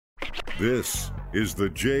This is the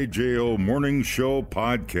JJO Morning Show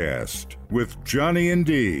podcast with Johnny and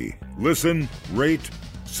D. Listen, rate,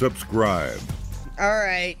 subscribe. All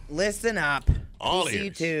right, listen up. All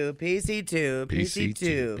PC2, PC2,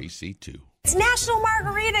 PC2. PC2. It's National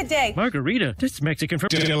Margarita Day. Margarita? That's Mexican for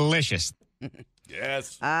Delicious.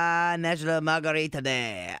 Yes. National Margarita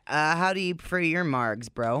Day. How do you prefer your margs,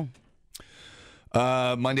 bro?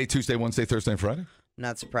 Monday, Tuesday, Wednesday, Thursday, and Friday.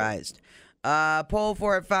 Not surprised. Poll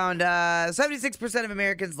for it found 76% of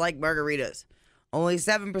Americans like margaritas. Only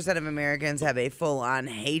 7% of Americans have a full-on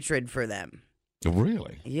hatred for them.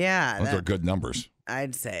 Really? Yeah. Those are good numbers.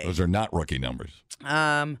 I'd say. Those are not rookie numbers.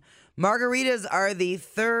 Margaritas are the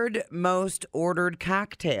third most ordered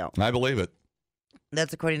cocktail. I believe it.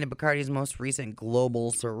 That's according to Bacardi's most recent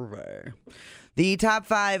global survey. The top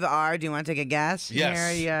 5 are, do you want to take a guess?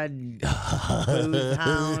 Yes. Here, Booze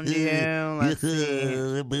Hound, you. Let's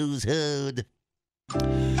see. Booze Hound.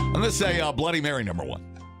 I'm going to say Bloody Mary number 1.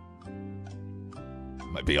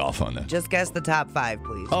 Might be off on that. Just guess the top 5,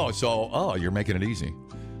 please. Oh, you're making it easy.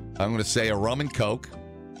 I'm going to say a rum and coke.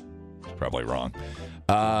 It's probably wrong.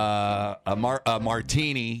 A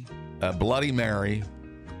martini, a Bloody Mary,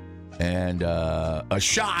 and a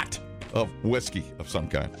shot of whiskey of some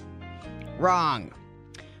kind. Wrong.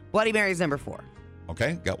 Bloody Mary's number 4.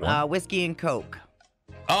 Okay, got one. Whiskey and Coke.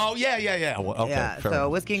 Oh, yeah. Well, okay, Yeah, fair so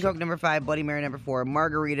enough. Whiskey and Coke number 5, Bloody Mary number 4,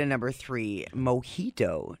 Margarita number 3,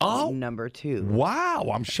 Mojito number 2. Wow,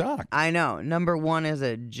 I'm shocked. I know. Number 1 is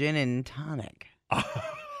a gin and tonic.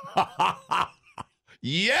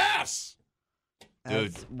 Yes!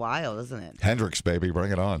 That's wild, isn't it? Hendrix, baby,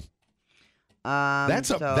 bring it on.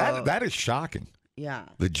 That is shocking. Yeah.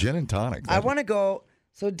 The gin and tonic. I want to go.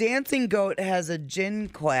 So Dancing Goat has a gin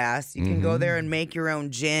class. You can go there and make your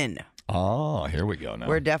own gin. Oh, here we go now.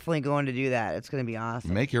 We're definitely going to do that. It's going to be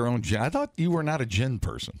awesome. Make your own gin. I thought you were not a gin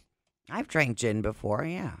person. I've drank gin before,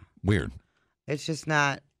 yeah. Weird. It's just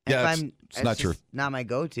not. Yeah, it's not your. not my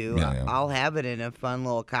go-to. Yeah. I'll have it in a fun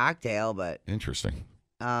little cocktail, but Interesting.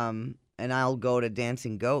 and I'll go to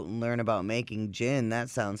Dancing Goat and learn about making gin. That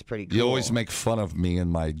sounds pretty cool. You always make fun of me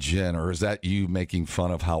and my gin, or is that you making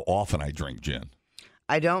fun of how often I drink gin?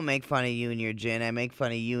 I don't make fun of you and your gin. I make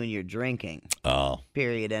fun of you and your drinking. Oh.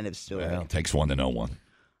 Period. End of story. Well, it takes one to know one.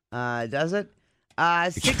 Does it?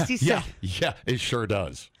 67. Yeah, it sure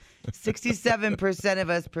does. 67% of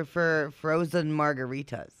us prefer frozen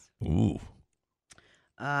margaritas. Ooh.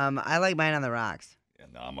 I like mine on the rocks. Yeah,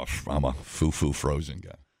 no, I'm a foo-foo frozen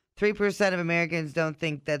guy. 3% of Americans don't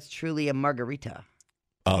think that's truly a margarita.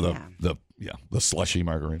 Oh, the slushy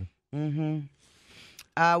margarita. Mm-hmm.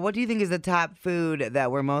 What do you think is the top food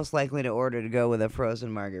that we're most likely to order to go with a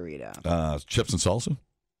frozen margarita? Chips and salsa.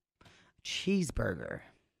 Cheeseburger.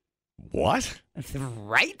 What?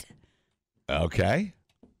 Right? Okay.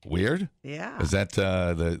 Weird. Yeah. Is that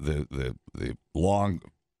the long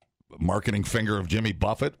marketing finger of Jimmy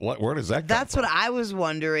Buffett? Where does that come That's from? what I was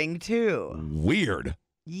wondering too. Weird.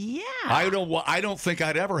 Yeah. I don't think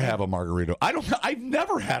I'd ever have a margarita. I've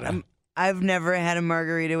never had a. I've never had a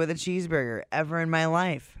margarita with a cheeseburger ever in my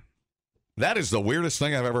life. That is the weirdest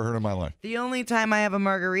thing I've ever heard in my life. The only time I have a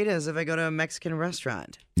margarita is if I go to a Mexican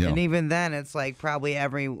restaurant. Yeah. And even then, it's like probably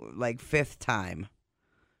every fifth time.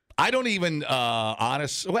 I don't even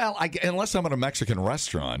unless I'm at a Mexican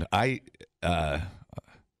restaurant. Trying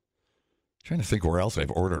to think where else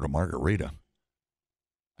I've ordered a margarita.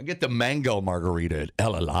 I get the mango margarita at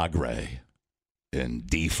El Alagre in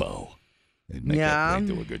Defo. They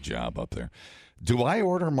do a good job up there. Do I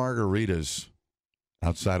order margaritas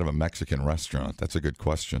outside of a Mexican restaurant? That's a good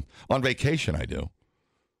question. On vacation, I do.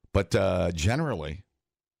 But generally,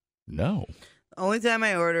 no. The only time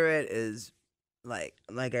I order it is, like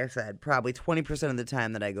I said, probably 20% of the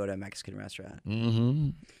time that I go to a Mexican restaurant. Mm-hmm.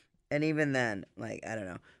 And even then, I don't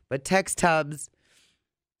know. But Tex Tubbs,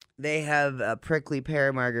 they have a prickly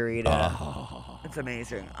pear margarita. Oh. It's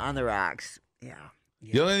amazing. On the rocks. Yeah.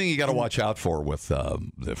 The only thing you got to watch out for with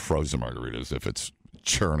the frozen margaritas if it's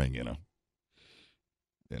churning in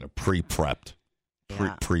a pre-prepped,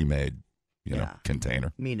 pre-made,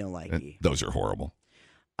 container. Me no likey. Those are horrible.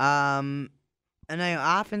 And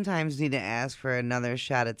I oftentimes need to ask for another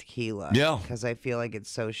shot of tequila. Yeah. Because I feel like it's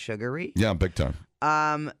so sugary. Yeah, big time.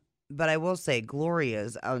 But I will say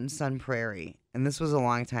Gloria's out in Sun Prairie, and this was a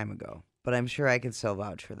long time ago, but I'm sure I could still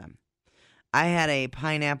vouch for them. I had a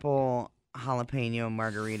pineapple jalapeno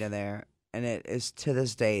margarita there, and it is to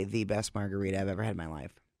this day the best margarita I've ever had in my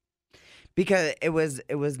life. Because it was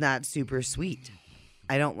not super sweet.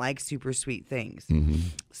 I don't like super sweet things. Mm-hmm.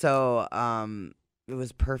 So it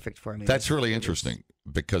was perfect for me. That's really interesting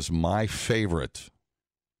because my favorite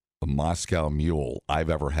Moscow Mule I've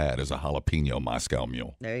ever had is a jalapeno Moscow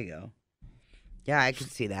Mule. There you go. Yeah, I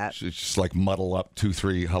could see that. It's just like muddle up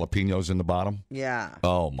 2-3 jalapenos in the bottom. Yeah.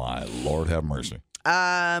 Oh, my Lord have mercy.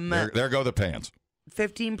 There go the pans.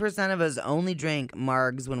 15% of us only drink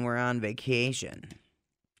margs when we're on vacation.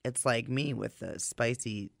 It's like me with the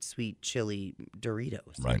spicy, sweet chili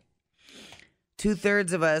Doritos. Right.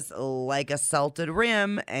 2/3 of us like a salted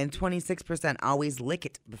rim, and 26% always lick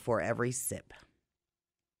it before every sip.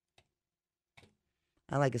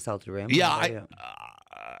 I like a salted rim. Yeah,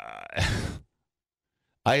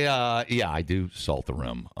 I do salt the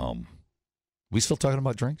rim. We still talking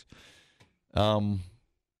about drinks? Let me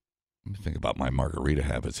think about my margarita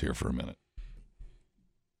habits here for a minute.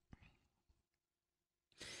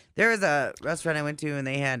 There was a restaurant I went to, and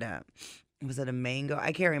they had was it a mango?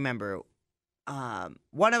 I can't remember.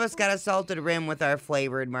 One of us got a salted rim with our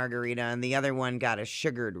flavored margarita, and the other one got a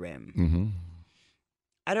sugared rim. Mm-hmm.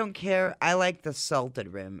 I don't care. I like the salted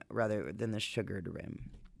rim rather than the sugared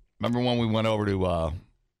rim. Remember when we went over to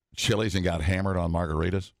Chili's and got hammered on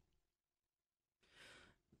margaritas?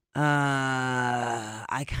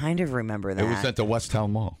 I kind of remember that. It was at the West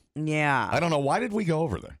Town Mall. Yeah. I don't know. Why did we go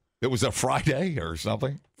over there? It was a Friday or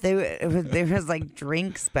something? There was like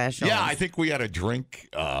drink specials. Yeah, I think we had a drink.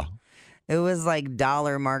 It was like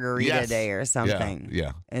 $1 margarita day or something.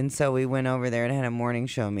 Yeah. And so we went over there and had a morning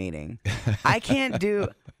show meeting. I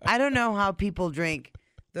don't know how people drink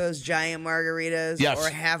those giant margaritas or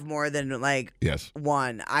have more than like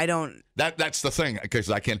one. I don't. That's the thing, because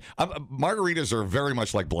I can't. Margaritas are very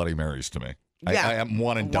much like Bloody Marys to me. Yeah. I am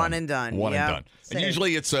one and done. One and done. One and done. Same. And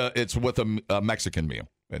usually it's with a Mexican meal,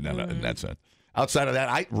 and that's it. Outside of that,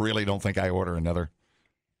 I really don't think I order another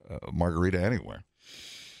margarita anywhere.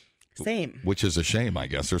 Same. Which is a shame, I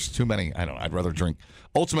guess. There's too many. I don't know. I'd rather drink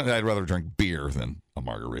beer than a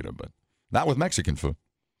margarita, but not with Mexican food.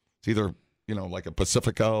 It's either, like a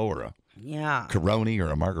Pacifico or a Coroni or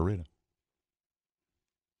a margarita.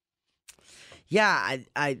 Yeah,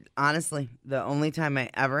 I honestly, the only time I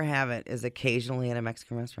ever have it is occasionally at a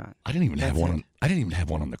Mexican restaurant. I didn't even have one. I didn't even have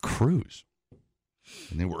one on the cruise,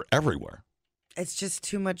 and they were everywhere. It's just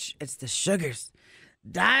too much. It's the sugars,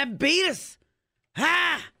 diabetes.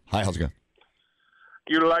 Ha! Hi, how's it going?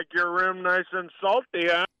 You like your rim nice and salty,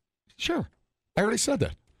 huh? Sure, I already said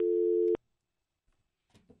that.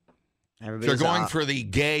 They're going for the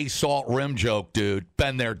gay salt rim joke, dude.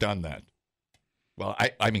 Been there, done that. Well,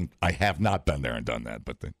 I mean, I have not been there and done that,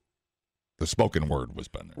 but the spoken word was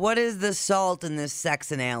been there. What is the salt in this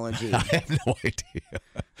sex analogy? I have no idea.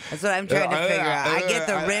 That's what I'm trying to figure out. I get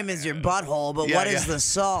the rim is your butthole, but what is the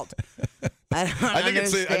salt? I don't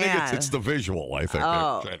understand. I think it's the visual, I think,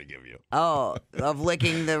 they're trying to give you. Oh, of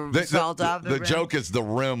licking the salt off the rim? The joke is the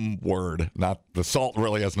rim word, not the salt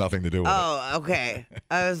really has nothing to do with it. Oh, okay.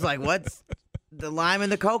 I was like, what's the lime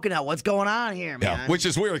and the coconut? What's going on here, man? Yeah, which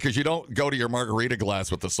is weird because you don't go to your margarita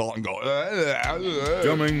glass with the salt and go.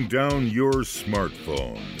 Dumbing down your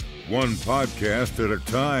smartphone. One podcast at a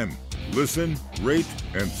time. Listen, rate,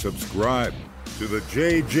 and subscribe to the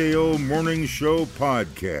JJO Morning Show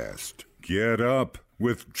podcast. Get up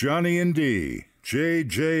with Johnny and D.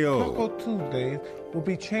 JJO. Taco Tuesdays will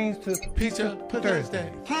be changed to Pizza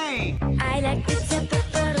Thursday. Hey! I like pizza,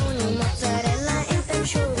 pepperoni, mozzarella, and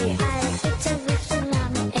anchovy. I like pizza with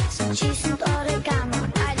salami, extra cheese, and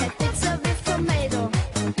oregano. I like pizza with tomato.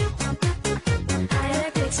 I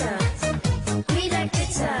like pizza. We like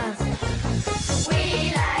pizza. We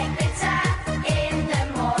like pizza in the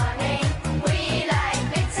morning. We like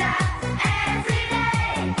pizza every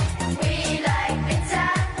day. We like pizza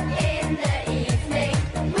in the evening.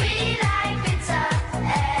 We like pizza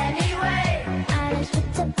anyway. I like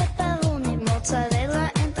pizza, pepperoni, mozzarella,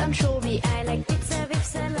 and anchovy. I like pizza with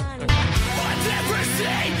salami.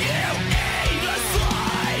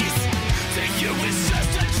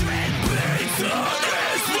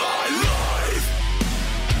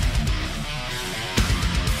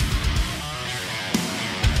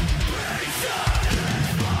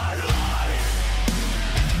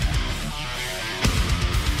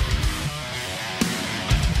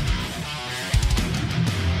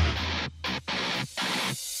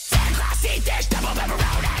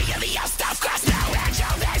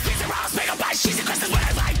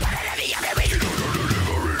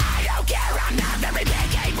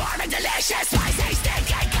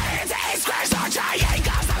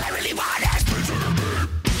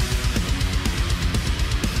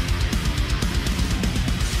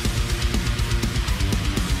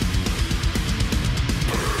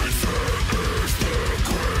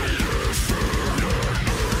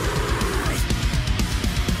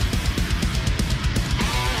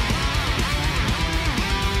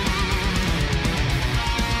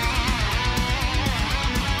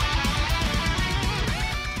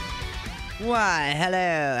 Why, hello,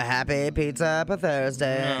 happy Pizza for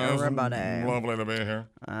Thursday, everybody. Lovely to be here.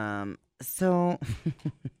 So,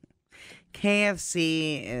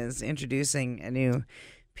 KFC is introducing a new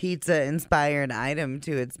pizza-inspired item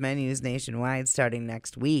to its menus nationwide starting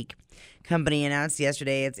next week. Company announced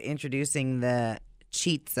yesterday it's introducing the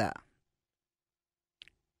Chizza.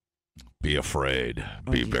 Be afraid.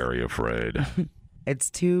 Be very afraid. It's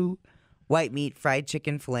 2 white meat fried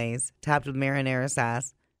chicken fillets topped with marinara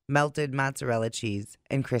sauce, melted mozzarella cheese,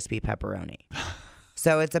 and crispy pepperoni.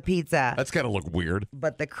 So it's a pizza, That's got to look weird.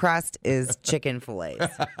 but the crust is chicken fillets.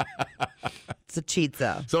 It's a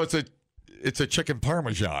Chizza. So it's a chicken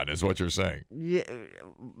parmesan, is what you're saying. Yeah,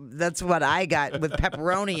 that's what I got with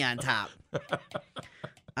pepperoni on top.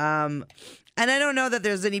 And I don't know that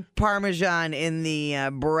there's any Parmesan in the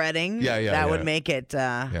breading. That would make it.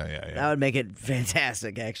 That would make it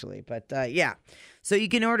fantastic, actually. But yeah, so you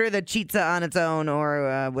can order the Chizza on its own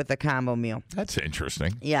or with a combo meal. That's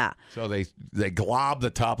interesting. Yeah, So they glob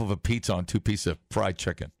the top of a pizza on 2 pieces of fried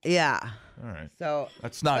chicken. yeah. All right. So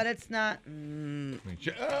That's not. but it's not.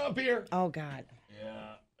 Beer. Oh God.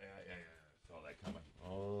 Yeah. Saw that coming.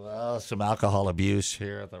 Oh, some alcohol abuse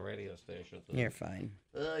here at the radio station. You're fine.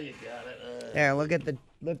 Oh, you got it. There, look at the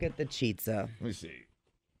Chizza. Let me see.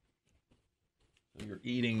 So you're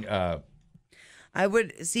eating. I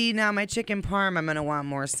would see now my chicken parm. I'm gonna want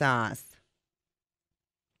more sauce.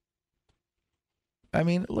 I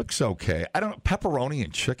mean, it looks okay. I don't pepperoni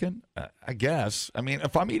and chicken. I guess. I mean,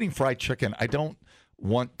 if I'm eating fried chicken, I don't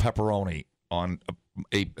want pepperoni on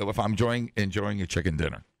if I'm enjoying a chicken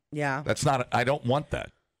dinner. Yeah. That's not. I don't want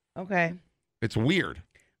that. Okay. It's weird.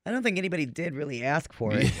 I don't think anybody did really ask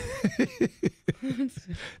for it.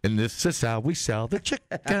 And this is how we sell the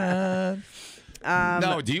chicken.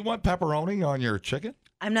 No, do you want pepperoni on your chicken?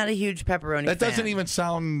 I'm not a huge pepperoni That fan. doesn't even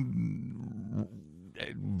sound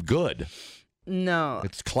good. No.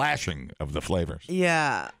 It's clashing of the flavors.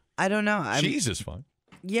 Yeah. I don't know. Cheese is fun.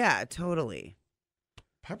 Yeah, totally.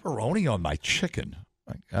 Pepperoni on my chicken.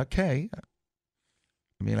 Okay.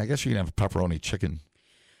 I mean, I guess you can have a pepperoni chicken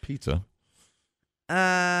pizza.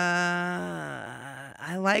 I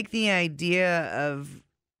like the idea of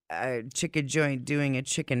a chicken joint doing a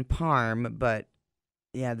chicken parm, but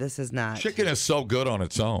yeah, this is not. Chicken is so good on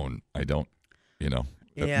its own. I don't,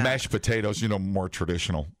 Yeah. Mashed potatoes, more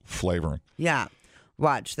traditional flavoring. Yeah.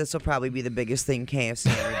 Watch. This will probably be the biggest thing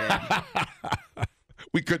KFC ever did.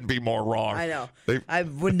 We couldn't be more wrong. I know. I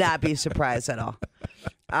would not be surprised at all.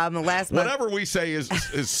 Last month. Whatever we say is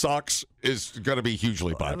sucks is going to be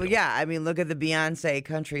hugely popular. Yeah, I mean, look at the Beyonce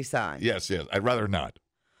country song. Yes. I'd rather not.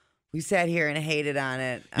 We sat here and hated on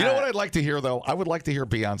it. You know what I'd like to hear, though? I would like to hear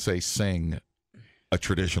Beyonce sing a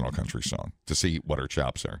traditional country song to see what her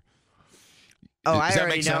chops are. Oh, Does I that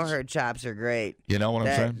already make know sense? her chops are great. You know what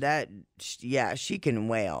I'm saying? Yeah, she can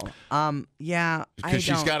wail. Yeah, I Because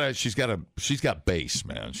don't. she's got bass,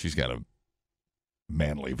 man. She's got a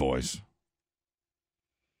manly voice.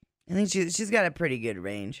 I think she's got a pretty good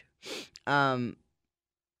range. I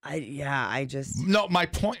just. My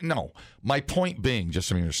point being, just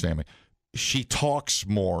so you understand me, she talks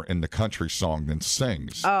more in the country song than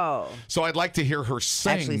sings. Oh. So I'd like to hear her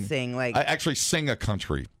sing. Actually sing a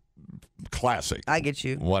country classic. I get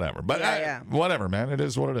you. Whatever. But whatever, man. It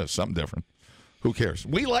is what it is. Something different. Who cares?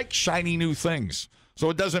 We like shiny new things. So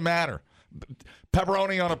it doesn't matter.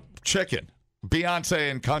 Pepperoni on a chicken. Beyonce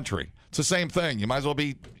and country. It's the same thing. You might as well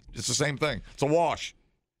be. It's the same thing. It's a wash.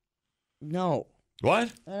 No.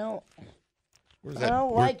 What? I don't. Where's I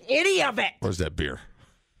don't like any of it. Where's that beer?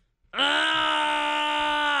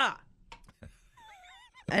 Ah!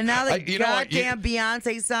 And now the you know what? goddamn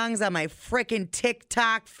Beyonce songs on my freaking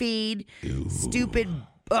TikTok feed. Ew. Stupid.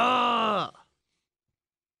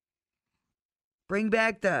 Bring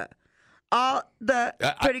back all the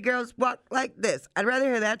pretty girls walk like this. I'd rather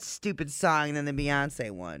hear that stupid song than the Beyonce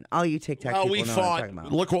one. All you TikTok people know what I'm talking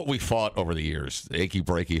about. Look what we fought over the years. Achy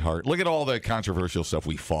breaky heart. Look at all the controversial stuff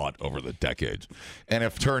we fought over the decades. And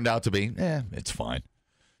if it turned out to be, it's fine.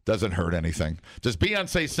 Doesn't hurt anything. Does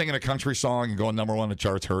Beyonce singing a country song and going number 1 in the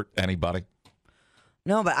charts hurt anybody?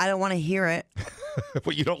 No, but I don't want to hear it.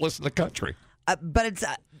 But you don't listen to country. But it's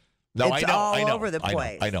No, it's I know. all over the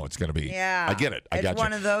place. I know it's going to be. Yeah. I get it. I It's got you.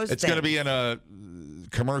 one of those It's going to be things. in a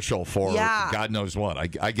commercial for God knows what.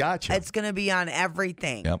 I got you. It's going to be on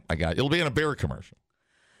everything. Yep, I got you. It'll be in a beer commercial.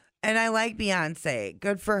 And I like Beyonce.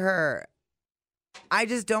 Good for her. I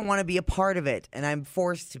just don't want to be a part of it, and I'm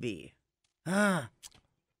forced to be.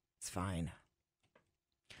 It's fine.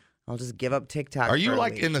 I'll just give up TikTok. Are you for a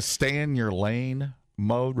like week. in the stay in your lane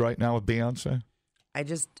mode right now with Beyonce? I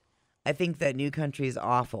think that New Country is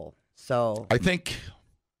awful. So I think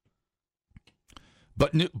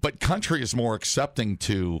But country is more accepting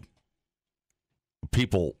to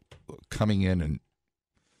people coming in and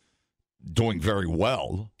doing very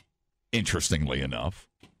well, interestingly enough.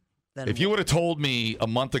 If you would have told me a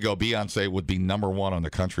month ago Beyonce would be number one on the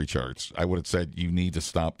country charts, I would have said you need to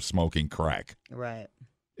stop smoking crack. Right.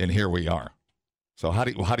 And here we are. So how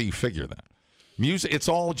do you figure that? Music, it's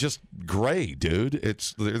all just gray, dude.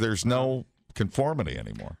 There's no conformity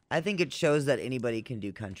anymore. I think it shows that anybody can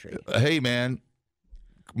do country. Hey, man,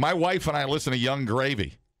 my wife and I listen to Young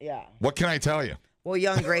Gravy. Yeah. What can I tell you? Well,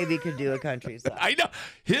 Young Gravy could do a country song. I know.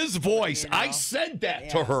 His voice, I said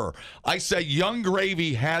that to her. I said, Young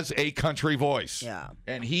Gravy has a country voice. Yeah.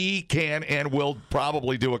 And he can and will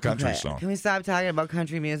probably do a country song. Can we stop talking about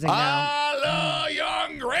country music now? Hello,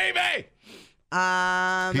 Young Gravy!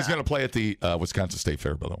 He's going to play at the Wisconsin State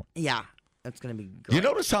Fair, by the way. Yeah. That's going to be great. You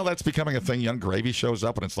notice how that's becoming a thing? Young Gravy shows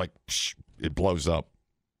up and it's like, psh, it blows up.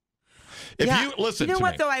 If you listen to you know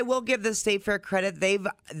what me, though, I will give the State Fair credit.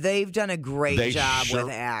 They've done a great job with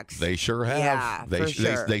acts. They sure have. Yeah, for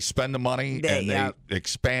sure. They spend the money and they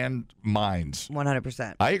expand minds.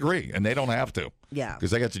 100%. I agree, and they don't have to. Yeah,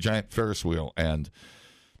 because they got the giant Ferris wheel and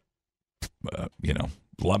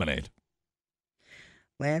lemonade.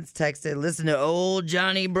 Lance texted, "Listen to old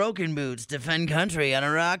Johnny Broken Boots defend country on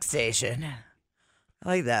a rock station." I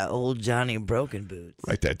like that, old Johnny Broken Boots.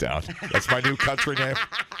 Write that down. That's my new country name.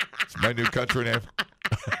 It's my new country name.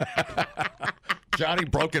 Johnny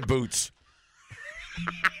Broken Boots.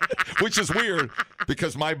 Which is weird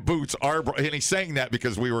because my boots are, and he's saying that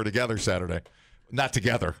because we were together Saturday. Not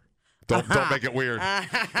together. Don't make it weird.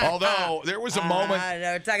 Although there was a moment.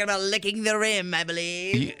 We're talking about licking the rim, I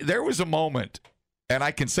believe. There was a moment, and I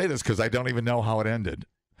can say this because I don't even know how it ended.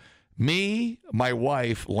 Me, my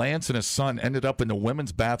wife, Lance, and his son ended up in the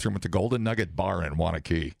women's bathroom at the Golden Nugget Bar in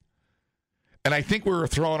Wanakee. And I think we were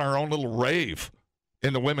throwing our own little rave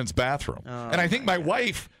in the women's bathroom. Oh, and I think my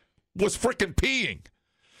wife was freaking peeing.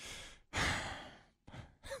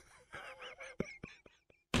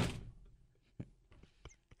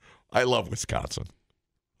 I love Wisconsin.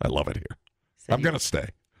 I love it here. I'm going to stay.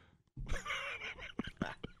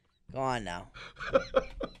 Go on now.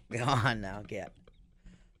 Go on now, get.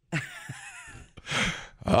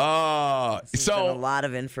 So a lot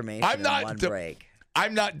of information in one break.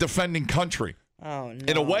 I'm not defending country. Oh no.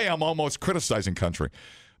 In a way, I'm almost criticizing country.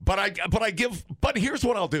 But here's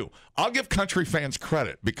what I'll do. I'll give country fans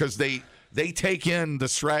credit because they take in the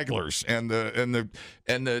stragglers and the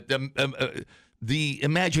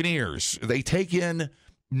Imagineers. They take in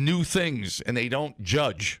new things and they don't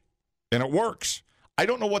judge, and it works. I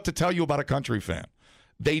don't know what to tell you about a country fan.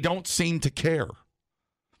 They don't seem to care.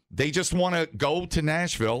 They just want to go to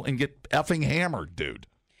Nashville and get effing hammered, dude.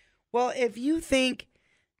 Well, if you think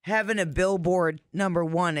having a Billboard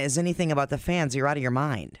 #1 is anything about the fans, you're out of your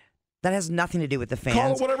mind. That has nothing to do with the fans.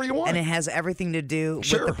 Call it whatever you want. And it has everything to do with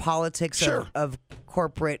the politics of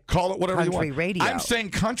corporate Call it whatever country you want. radio. I'm saying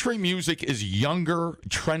country music is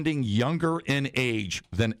trending younger in age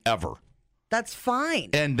than ever. That's fine.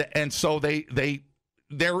 And so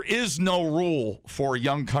there is no rule for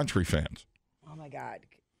young country fans. Oh my God.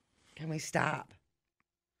 Can we stop?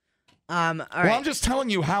 All right. Well, I'm just telling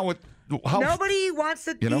you how nobody wants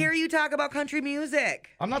to hear you talk about country music.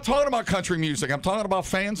 I'm not talking about country music. I'm talking about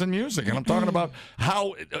fans and music. And I'm talking about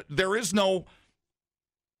how there is no,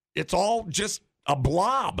 it's all just a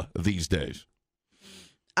blob these days.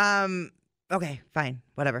 Okay, fine.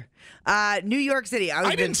 Whatever. New York City.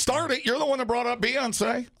 I didn't start it. You're the one that brought up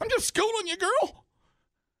Beyonce. I'm just schooling you, girl.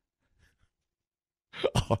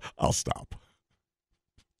 I'll stop.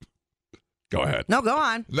 Go ahead. No, go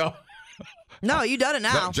on. No, you done it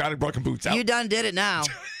now. No, Johnny Broken Boots out. You done did it now.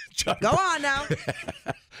 Go on now.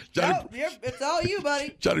 It's all you,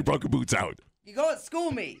 buddy. Johnny Broken Boots out. You go and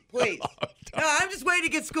school me, please. No, I'm just waiting to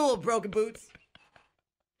get schooled, Broken Boots.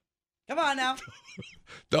 Come on now.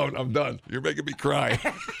 Don't. I'm done. You're making me cry.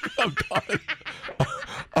 I'm done.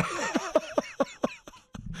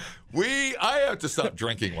 I have to stop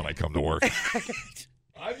drinking when I come to work.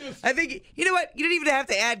 I think, you know what? You didn't even have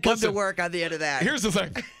to add come to work on the end of that. Here's the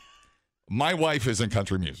thing. My wife is in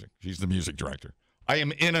country music. She's the music director. I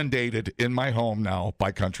am inundated in my home now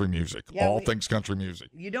by country music. All things country music.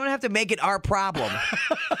 You don't have to make it our problem.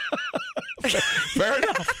 Fair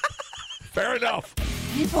enough. Fair enough.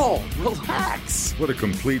 People, relax. What a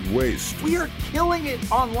complete waste We are killing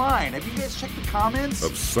it online. Have you guys checked the comments?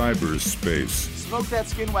 of cyberspace. Smoke That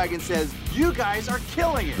Skin Wagon says, you guys are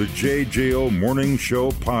killing it. The JJO Morning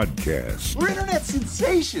Show podcast. We're internet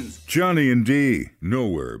sensations. Johnny and D,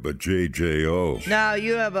 nowhere but JJO. No,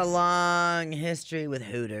 you have a long history with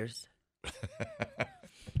Hooters.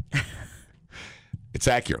 It's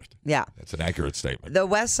accurate. Yeah. That's an accurate statement. The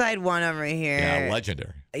West Side one over here. Yeah,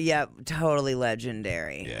 legendary. Yep, totally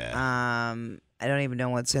legendary. Yeah. I don't even know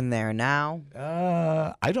what's in there now.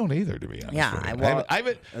 I don't either, to be honest. Yeah, with you. I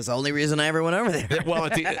haven't. That's the only reason I ever went over there. Well,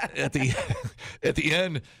 at the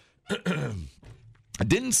end,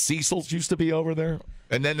 didn't Cecil's used to be over there?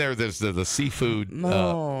 And then there's the seafood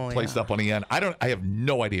place up on the end. I have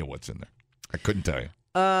no idea what's in there. I couldn't tell you.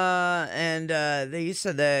 And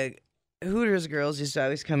the Hooters girls used to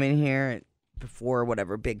always come in here before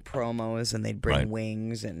whatever big promos, and they'd bring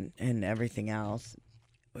wings and everything else.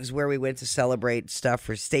 It was where we went to celebrate stuff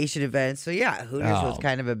for station events. So yeah, Hooters was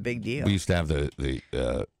kind of a big deal. We used to have the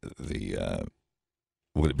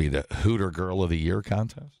would it be the Hooter Girl of the Year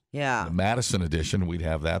contest? Yeah. The Madison edition, we'd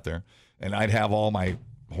have that there. And I'd have all my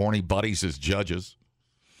horny buddies as judges.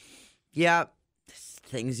 Yeah.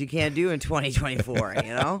 Things you can't do in 2024,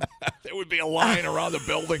 you know? There would be a line around the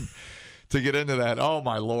building to get into that. Oh,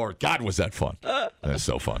 my Lord. God, was that fun. That's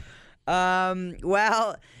so fun.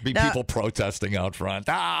 Well. People protesting out front.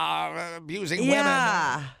 Abusing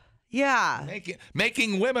women. Yeah.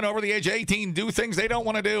 Making women over the age of 18 do things they don't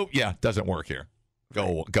want to do. Yeah, doesn't work here.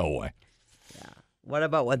 Go away. Yeah. What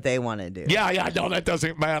about what they want to do? Yeah, no, that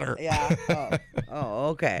doesn't matter. Yeah. Oh,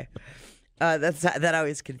 okay. That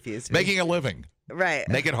always confused me. Making a living. Right.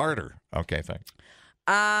 Make it harder. Okay, thanks.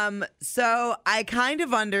 So I kind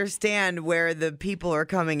of understand where the people are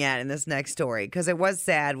coming at in this next story, because it was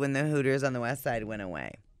sad when the Hooters on the West Side went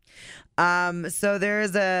away. So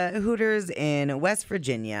there's a Hooters in West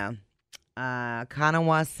Virginia,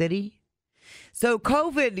 Kanawha City. So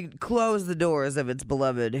COVID closed the doors of its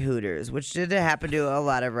beloved Hooters, which did happen to a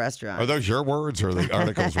lot of restaurants. Are those your words or the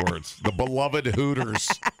article's words? The beloved Hooters.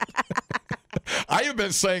 I have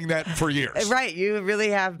been saying that for years. Right, you really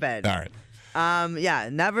have been. All right. Yeah,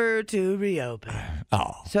 never to reopen.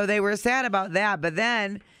 Oh. So they were sad about that, but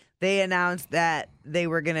then they announced that they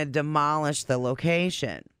were going to demolish the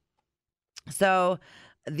location. So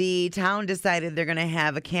the town decided they're going to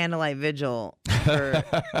have a candlelight vigil for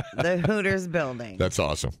the Hooters building. That's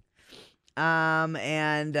awesome. So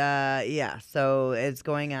it's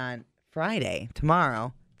going on Friday,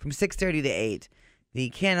 tomorrow, from 6:30 to 8. The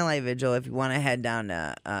candlelight vigil, if you want to head down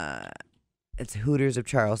to, it's Hooters of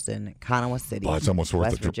Charleston, Kanawha City, It's almost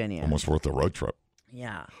worth West Virginia. Almost worth the road trip.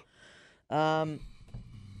 Yeah.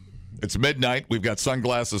 It's midnight. We've got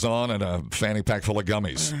sunglasses on and a fanny pack full of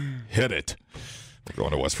gummies. Hit it. We're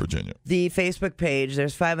going to West Virginia. The Facebook page,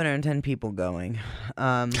 there's 510 people going,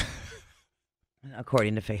 according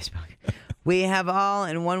to Facebook. We have all,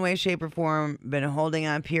 in one way, shape, or form, been holding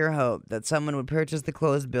on pure hope that someone would purchase the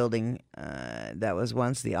closed building that was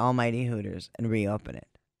once the almighty Hooters and reopen it.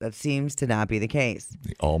 That seems to not be the case.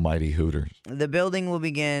 The almighty Hooters. The building will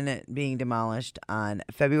begin being demolished on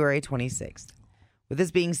February 26th. With this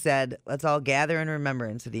being said, let's all gather in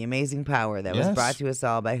remembrance of the amazing power that was brought to us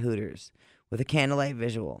all by Hooters with a candlelight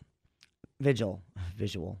vigil.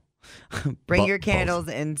 Bring your candles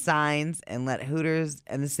and signs and let Hooters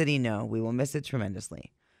and the city know we will miss it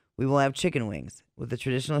tremendously. We will have chicken wings with the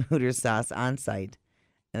traditional Hooters sauce on site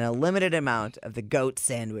and a limited amount of the goat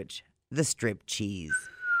sandwich, the strip cheese.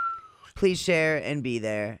 Please share and be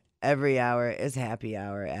there. Every hour is happy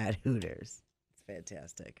hour at Hooters. It's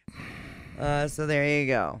fantastic. So there you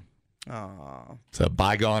go. Oh, it's a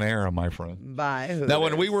bygone era, my friend. Bye, Hooters. Now,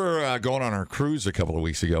 when we were going on our cruise a couple of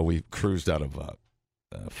weeks ago, we cruised out of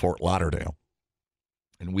Fort Lauderdale,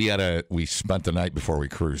 and we spent the night before we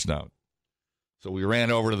cruised out. So we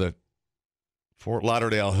ran over to the Fort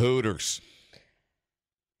Lauderdale Hooters.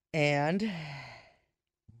 And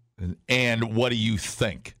what do you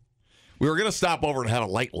think? We were going to stop over and have a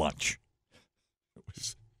light lunch. It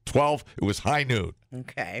was 12. It was high noon.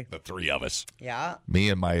 Okay. The three of us. Yeah.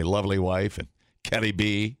 Me and my lovely wife and Kelly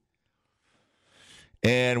B.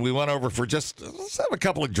 And we went over for let's have a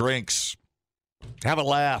couple of drinks. Have a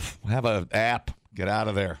laugh. Have an app. Get out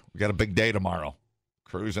of there. We got a big day tomorrow.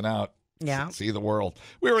 Cruising out. Yeah. See the world.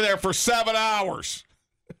 We were there for 7 hours.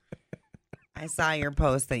 I saw your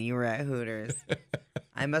post that you were at Hooters.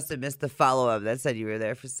 I must have missed the follow-up that said you were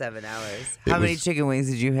there for 7 hours. How many chicken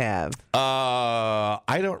wings did you have?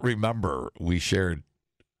 I don't remember. We shared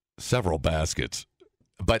several baskets.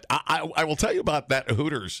 But I will tell you about that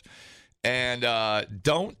Hooters. And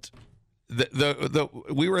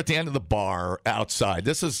we were at the end of the bar outside.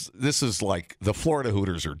 This is like the Florida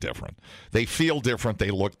Hooters are different. They feel different.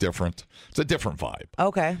 They look different. It's a different vibe.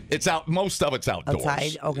 Okay. It's out. Most of it's outdoors.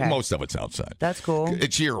 Outside? Okay. Most of it's outside. That's cool.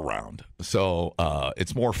 It's year round. So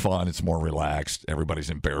it's more fun. It's more relaxed. Everybody's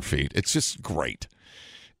in bare feet. It's just great.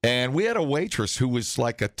 And we had a waitress who was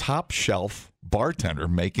like a top shelf bartender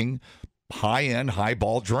making high-end,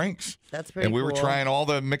 highball drinks. That's pretty And we were cool. trying all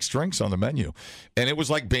the mixed drinks on the menu. And it was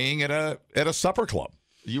like being at a supper club.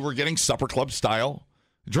 You were getting supper club style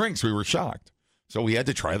drinks. We were shocked. So we had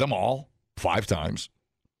to try them all 5 times.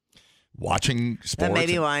 Watching sports. That may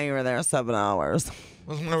be why you were there 7 hours.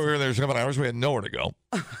 When we were there 7 hours, we had nowhere to go.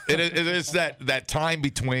 It is that time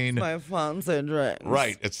between. My fancy drinks.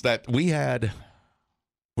 Right. It's that we had.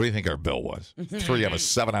 What do you think our bill was? 3 of us,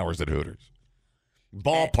 7 hours at Hooters.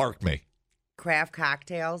 Ballpark me. Craft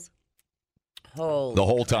cocktails. Holy The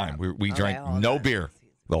whole crap. time. We Okay, drank hold no on. beer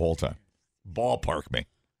the whole time. Ballpark me.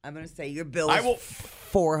 I'm going to say your bill I is will-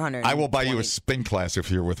 $400. I will buy you a spin class if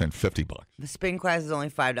you're within $50. The spin class is only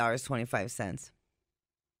 $5.25.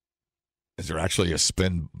 Is there actually a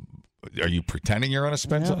spin? Are you pretending you're on a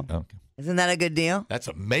spin? No. zone? Okay. Isn't that a good deal? That's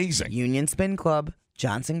amazing. Union Spin Club,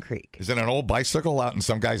 Johnson Creek. Is it an old bicycle out in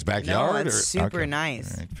some guy's backyard? it's super Okay.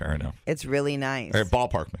 nice. All right, fair enough. It's really nice. All right,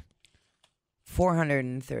 ballpark me.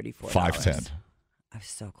 $434. $5.10. I was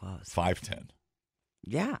so close. $5.10.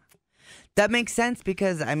 Yeah. That makes sense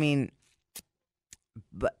because, I mean,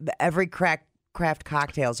 but every craft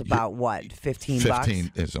cocktail is about what, $15?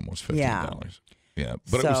 15 is almost $15. Yeah.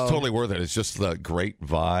 But it was So- totally worth it. It's just the great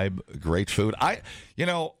vibe, great food.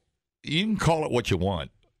 You can call it what you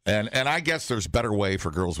want. And I guess there's better way for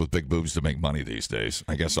girls with big boobs to make money these days.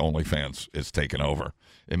 I guess OnlyFans is taking over.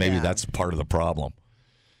 And maybe Yeah. that's part of the problem.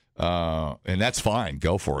 And that's fine.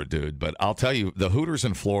 Go for it, dude. But I'll tell you, the Hooters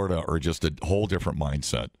in Florida are just a whole different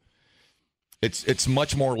mindset. It's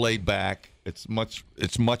much more laid back. It's much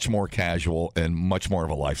more casual and much more of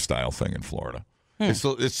a lifestyle thing in Florida. It's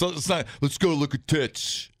not, let's go look at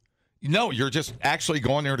tits. No, you're just actually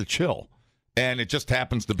going there to chill. And it just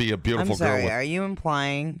happens to be a beautiful I'm sorry, girl. are you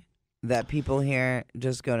implying that people here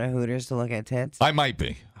just go to Hooters to look at tits? I might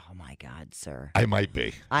be. Oh, my God, sir. I might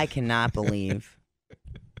be. I cannot believe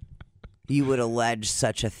you would allege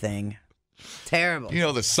such a thing. Terrible. You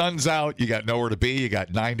know, the sun's out. You got nowhere to be. You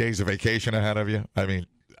got 9 days of vacation ahead of you. I mean,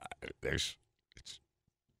 it's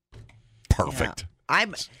perfect.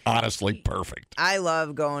 I'm Honestly, perfect. I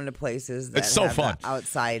love going to places that It's so have fun. the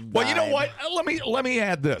outside Well, you know vibe. what? Let me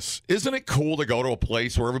add this. Isn't it cool to go to a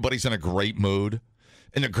place where everybody's in a great mood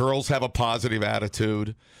and the girls have a positive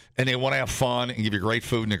attitude and they want to have fun and give you great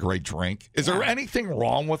food and a great drink? Is there anything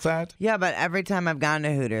wrong with that? Yeah, but every time I've gone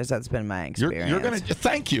to Hooters, that's been my experience. You're gonna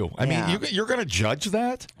thank you. I Yeah. mean, you're gonna judge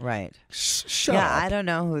that? Right. Shut Yeah, up. I don't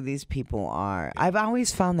know who these people are. I've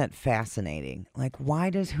always found that fascinating. Like, why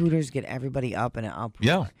does Hooters get everybody up in an uproar?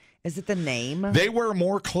 Yeah. Is it the name? They wear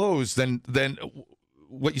more clothes than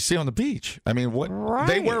what you see on the beach. I mean, what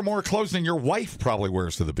they Right. wear more clothes than your wife probably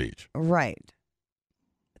wears to the beach. Right.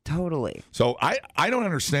 Totally. So I don't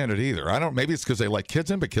understand it either. I don't. Maybe it's because they let kids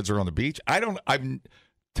in, but kids are on the beach. I'm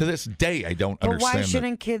to this day I don't But why understand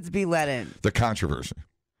shouldn't kids be let in? the controversy.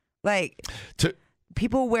 Like,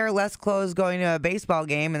 people wear less clothes going to a baseball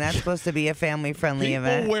game, and that's supposed to be a family-friendly People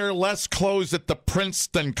event. wear less clothes at the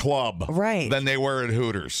Princeton Club, Right. than they wear at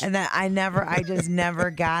Hooters. And that I just never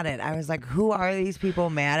got it. I was like, who are these people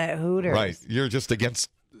mad at Hooters? Right, you're just against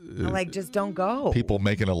Like, just don't go. people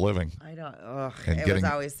making a living. I don't. Ugh, And it getting-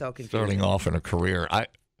 was always so confusing. Starting off in a career. I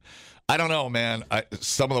don't know, man.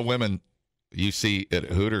 Some of the women you see at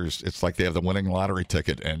Hooters, it's like they have the winning lottery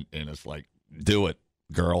ticket, and it's like, do it,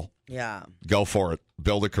 girl. Yeah, Go for it.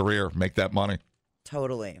 Build a career. Make that money.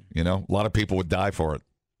 totally. You know, a lot of people would die for it.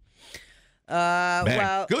 Man,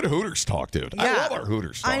 Well, good Hooters talk, dude. I yeah, love our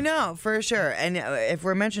Hooters talk. I know for sure. And if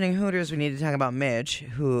we're mentioning Hooters, we need to talk about Mitch,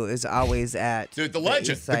 who is always at Dude, the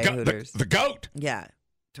legend, East Side Hooters. the GOAT. Yeah,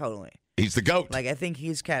 totally. He's the GOAT. Like, I think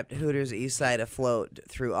he's kept Hooters East Side afloat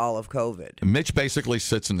through all of COVID. Mitch basically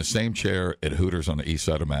sits in the same chair at Hooters on the east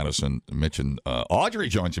side of Madison. Mitch and Audrey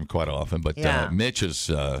joins him quite often, but Yeah. Mitch is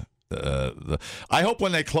I hope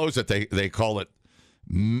when they close it, they call it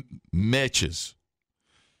Mitch's.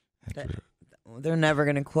 They're never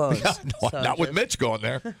going to close. No, So not with just- Mitch going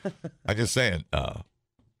there. I'm just saying,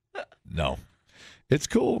 no. It's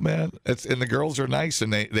cool, man. And the girls are nice,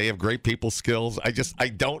 and they have great people skills. I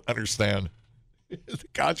don't understand. The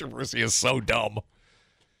controversy is so dumb.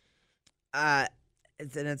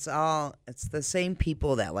 It's the same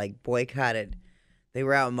people that like boycotted. They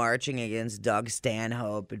were out marching against Doug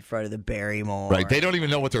Stanhope in front of the Barrymore. Right? They don't even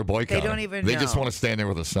know what they're boycotting. They don't even They just know. want to stand there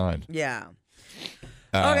with a sign. Yeah.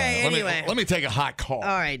 Okay, anyway. Let me take a hot call.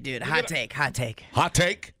 All right, dude. Hot take. Hot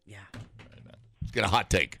take? Yeah. Let's get a hot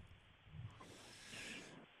take.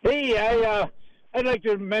 Hey, I'd like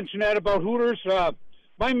to mention that about Hooters.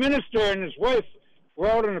 My minister and his wife were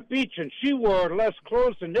out on the beach, and she wore less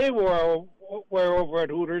clothes than they wear over at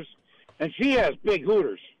Hooters. and she has big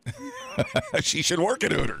hooters. She should work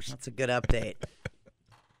at Hooters. That's a good update.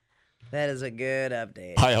 That is a good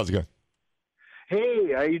update. Hi, how's it going?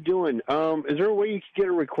 Hey, how you doing? Is there a way you could get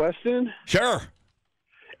a request in? Sure.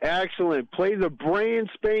 Excellent. Play the brand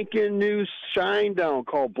spanking new Shinedown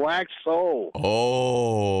called Black Soul.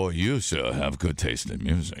 Oh, you have good taste in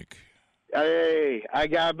music. Hey,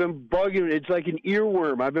 I've been bugging. It's like an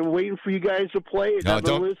earworm. I've been waiting for you guys to play it. No, I've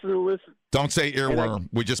been listening. Don't say earworm.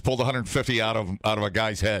 We just pulled 150 out of a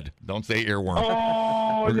guy's head. Don't say earworm.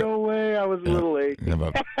 Oh, no way. I was a little late. Yeah,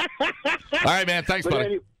 all right, man. Thanks, buddy.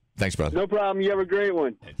 Anyway, thanks, brother. No problem. You have a great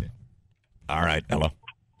one. All right. Hello.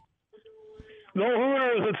 No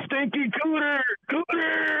Hooters. It's Stinky Cooter.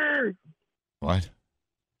 Cooter. What?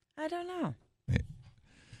 I don't know.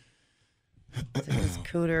 Does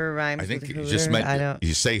Cooter rhymes I think with you Hooter? just meant I don't.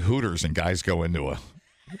 you say Hooters and guys go into a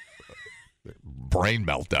brain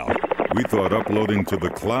meltdown. We thought uploading to the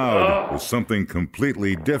cloud was something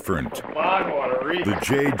completely different. The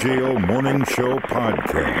JJO Morning Show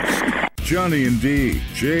podcast. Johnny and D,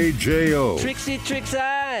 JJO. Trixie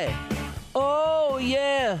Trixie. Oh,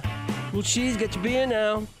 yeah. Well, she's got your beer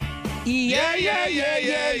now. Yeah.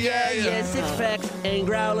 Six-packs and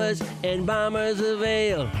growlers and bombers of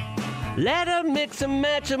ale. Let 'em mix and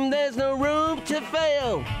match 'em, there's no room to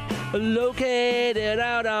fail. Located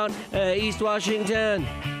out on East Washington,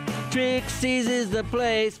 Trixie's is the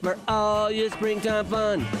place for all your springtime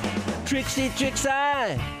fun. Trixie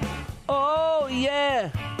Trixie, oh yeah,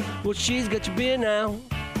 well she's got your beer now.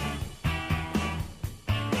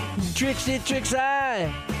 Trixie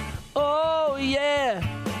Trixie, oh yeah,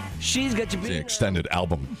 she's got your beer. The extended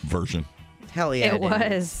album version. Hell yeah. It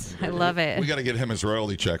was. I love it. We got to get him his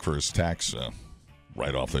royalty check for his tax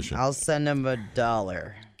right off the show. I'll send him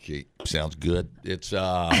 $1. Okay, sounds good. It's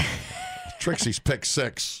Trixie's Pick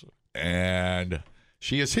 6, and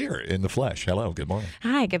she is here in the flesh. Hello, good morning.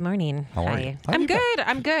 Hi, good morning. How are Hi. you? I'm good.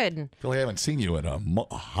 I'm good. I feel like I haven't seen you in a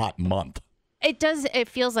hot month. It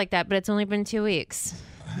feels like that, but it's only been 2 weeks.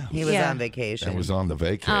 He was on vacation. I was on the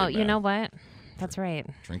vacation. Oh, you know what? That's right.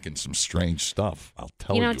 Drinking some strange stuff. I'll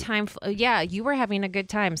tell you. You know, yeah, you were having a good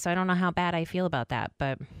time, so I don't know how bad I feel about that,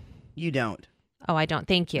 but. You don't. Oh, I don't.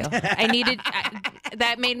 Thank you.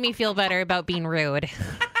 That made me feel better about being rude.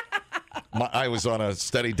 I was on a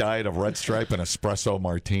steady diet of Red Stripe and espresso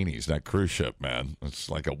martinis. That cruise ship, man. It's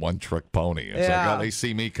like a one-trick pony. It's like, oh, they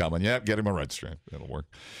see me coming. Yeah, get him a Red Stripe. It'll work.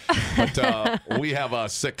 But we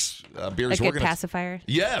have 6 beers. A good pacifier?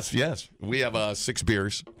 Yes. We have 6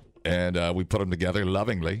 beers, and we put them together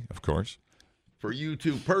lovingly, of course, for you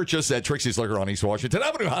to purchase at Trixie's Liquor on East Washington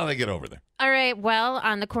Avenue. How do they get over there? All right. Well,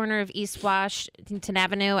 on the corner of East Washington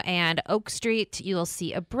Avenue and Oak Street, you will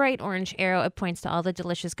see a bright orange arrow. It points to all the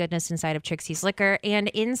delicious goodness inside of Trixie's Liquor. And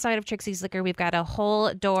inside of Trixie's Liquor, we've got a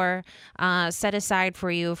whole door set aside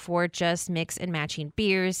for you for just mix and matching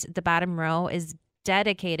beers. The bottom row is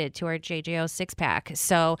dedicated to our JJO 6-pack.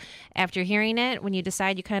 So after hearing it, when you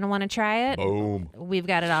decide you kind of want to try it, boom, we've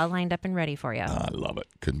got it all lined up and ready for you. I love it.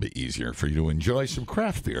 Couldn't be easier for you to enjoy some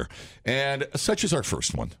craft beer. And such as our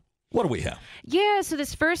first one. What do we have? Yeah, so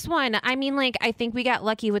this first one, I mean, I think we got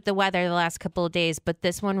lucky with the weather the last couple of days, but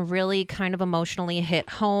this one really kind of emotionally hit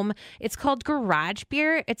home. It's called Garage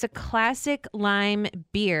Beer. It's a classic lime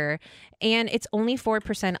beer, and it's only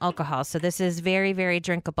 4% alcohol, so this is very, very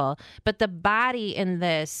drinkable. But the body in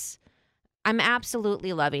this, I'm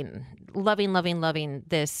absolutely loving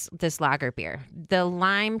this lager beer. The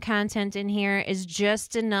lime content in here is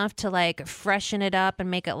just enough to freshen it up and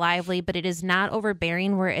make it lively, but it is not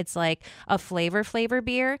overbearing where it's like a flavor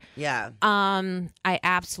beer. Yeah. I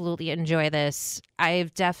absolutely enjoy this. I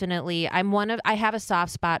have a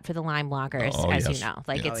soft spot for the lime lagers, as you know.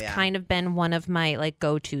 It's kind of been one of my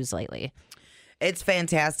go-tos lately. It's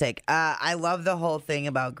fantastic. I love the whole thing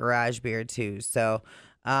about garage beer too. So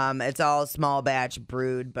it's all small batch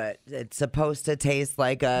brewed, but it's supposed to taste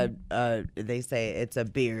like they say it's a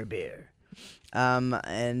beer.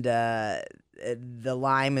 And the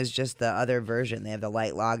lime is just the other version. They have the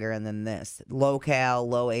light lager and then this. Low cal,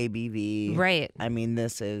 low ABV. Right. I mean,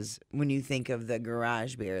 this is, when you think of the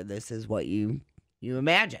garage beer, this is what you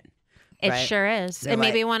imagine. It right? sure is. They're And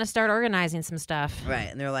maybe want to start organizing some stuff. Right.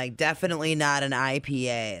 And they're like, definitely not an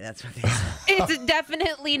IPA. That's what they say. It's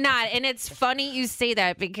definitely not. And it's funny you say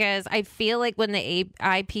that because I feel like when the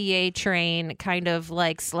IPA train kind of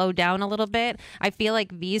slowed down a little bit, I feel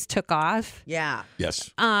like these took off. Yeah.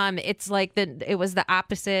 Yes. It's like it was the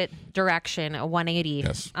opposite direction, a 180.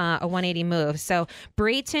 Yes. A 180 move. So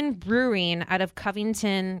Brayton Brewing out of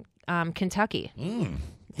Covington, Kentucky.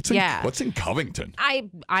 What's in Covington?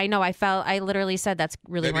 I know. I literally said that's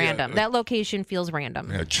really random. That location feels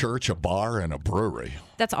random. A church, a bar, and a brewery.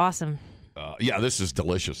 That's awesome. This is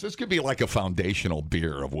delicious. This could be like a foundational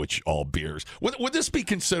beer of which all beers. Would this be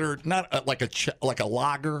considered not like a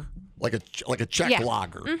lager, like a Czech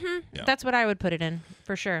lager? Mm-hmm. Yeah. That's what I would put it in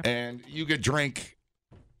for sure. And you could drink.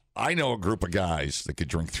 I know a group of guys that could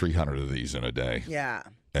drink 300 of these in a day. Yeah.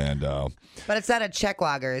 And but it's not a Czech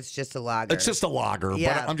lager. It's just a lager. It's just a lager.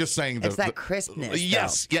 Yeah. But I'm just saying it's that crispness.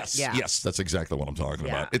 Yes. That's exactly what I'm talking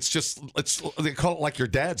about. It's just they call it like your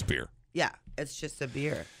dad's beer. Yeah, it's just a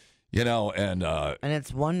beer. And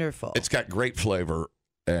it's wonderful. It's got great flavor,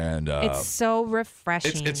 and it's so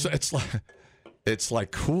refreshing. It's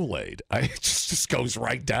like Kool-Aid. It just goes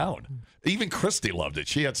right down. Even Christy loved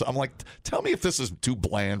it. I'm like, tell me if this is too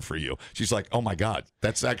bland for you. She's like, oh my God,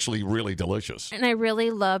 that's actually really delicious. And I really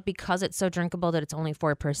love, because it's so drinkable, that it's only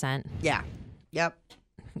 4%. Yeah. Yep.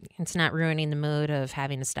 It's not ruining the mood of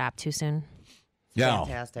having to stop too soon. Yeah.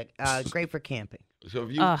 Fantastic. Great for camping. So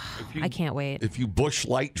I can't wait. If you Busch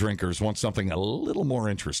Light drinkers want something a little more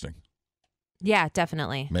interesting. Yeah,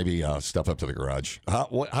 definitely. Maybe step up to the garage.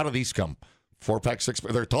 How do these come? 4-pack,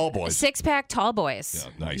 6-pack? They're tall boys. 6-pack tall boys.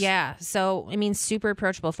 Yeah, nice. Yeah. So, super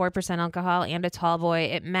approachable. 4% alcohol and a tall boy.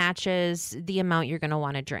 It matches the amount you're going to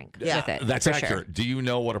want to drink with it. That's accurate. Sure. Do you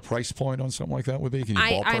know what a price point on something like that would be? Can you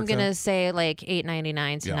ballpark I'm going to that? say like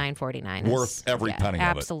 $8.99 to $9.49. Worth every penny of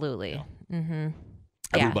it. Absolutely. Yeah. Mm-hmm.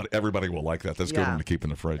 Everybody will like that. That's good one to keep in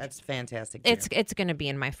the fridge. That's fantastic. It's going to be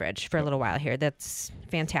in my fridge for a little while here. That's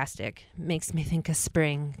fantastic. Makes me think of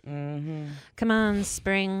spring. Mm-hmm. Come on,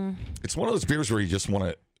 spring. It's one of those beers where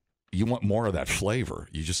you want more of that flavor.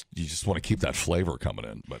 You just want to keep that flavor coming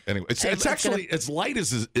in. But anyway, it's actually as light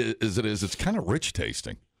as it is. It's kind of rich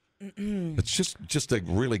tasting. It's just a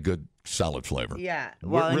really good solid flavor. Yeah.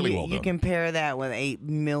 Really well done. You can pair that with 8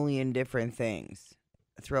 million different things.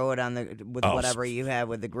 Throw it on with whatever you have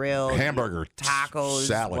with the grill, hamburger, tacos,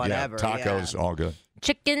 salad, whatever. Tacos, all good.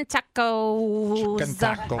 Chicken tacos.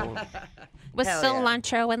 With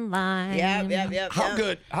cilantro and lime. Yep.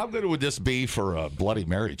 How good would this be for a Bloody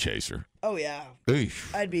Mary chaser? Oh yeah.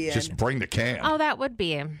 Oof. I'd be in. Just bring the can. Oh, that would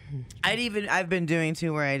be. I've been doing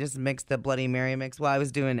too, where I just mix the Bloody Mary mix. Well, I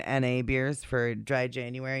was doing NA beers for dry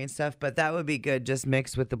January and stuff, but that would be good just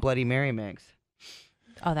mixed with the Bloody Mary mix.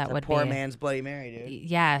 Oh, that would be. Poor man's Bloody Mary, dude.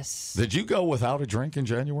 Yes. Did you go without a drink in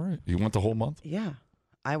January? You went the whole month? Yeah.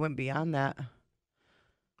 I went beyond that.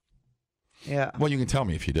 Yeah. Well, you can tell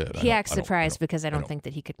me if you did. He acts surprised because I don't think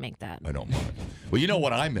that he could make that. I don't mind. Well, you know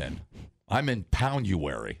what I'm in? I'm in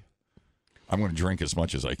Pounduary. I'm going to drink as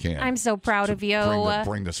much as I can. I'm so proud of you.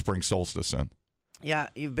 Bring the spring solstice in. Yeah,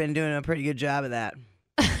 you've been doing a pretty good job of that.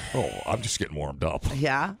 Oh, I'm just getting warmed up.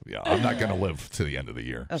 Yeah? Yeah, I'm not going to live to the end of the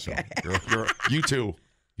year. Okay. So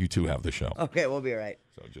you two have the show. Okay, we'll be all right.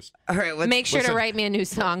 So just all right. Make sure to write me a new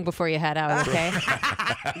song before you head out, okay?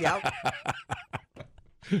 Yep.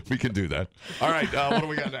 We can do that. All right, what do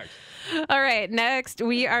we got next? All right, next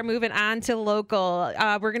we are moving on to local.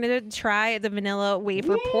 We're gonna try the vanilla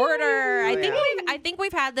wafer porter. I think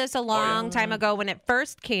we've had this a long time ago when it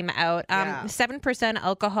first came out. 7%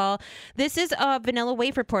 alcohol. This is a vanilla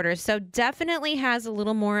wafer porter, so definitely has a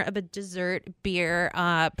little more of a dessert beer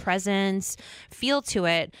presence feel to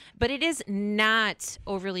it, but it is not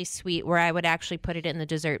overly sweet where I would actually put it in the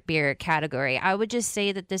dessert beer category. I would just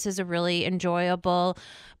say that this is a really enjoyable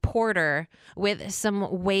porter with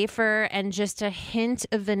some wafer and just a hint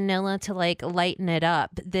of vanilla to like lighten it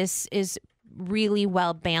up. This is really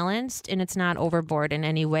well balanced and it's not overboard in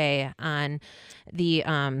any way on the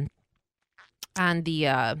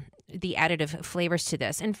additive flavors to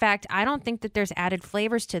this. In fact, I don't think that there's added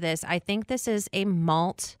flavors to this. I think this is a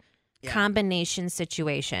malt combination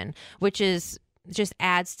situation, which is just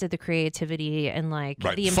adds to the creativity and like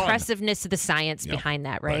the impressiveness of the science behind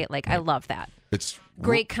that, right? I love that. It's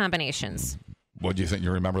great combinations. What do you think?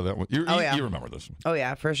 You remember that one? You remember this one? Oh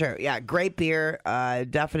yeah, for sure. Yeah, great beer.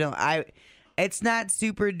 Definitely. It's not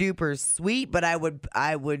super duper sweet, but I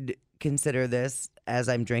would consider this, as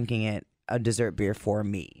I'm drinking it, a dessert beer for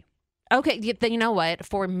me. Okay, you know what?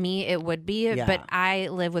 For me, it would be, but I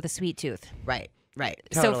live with a sweet tooth. Right. Totally.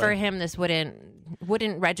 So for him, this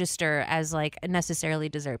wouldn't register as like necessarily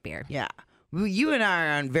dessert beer. Yeah. Well, you and I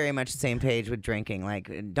are on very much the same page with drinking.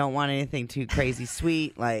 Like, don't want anything too crazy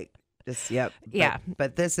sweet. Like, just yeah.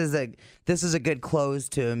 But this is a good close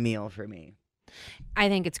to a meal for me. I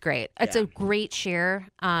think it's great. It's a great share.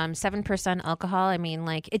 7% alcohol. I mean,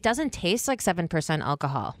 like, it doesn't taste like 7%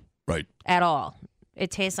 alcohol, right? At all.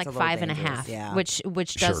 It tastes like 5.5, yeah. which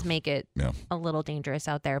does make it a little dangerous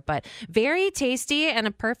out there, but very tasty and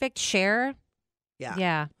a perfect share. Yeah.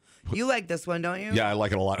 Yeah. You like this one, don't you? Yeah, I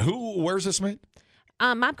like it a lot. Where's this made?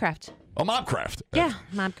 Mobcraft. Oh, Mobcraft. Yeah,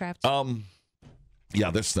 Mobcraft. Yeah,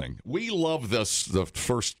 this thing. We love this the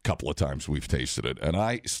first couple of times we've tasted it, and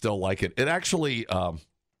I still like it. It actually,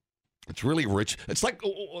 it's really rich. It's like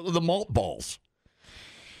the malt balls.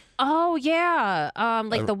 Oh, yeah.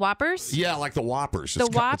 Like the Whoppers? Yeah, like the Whoppers. The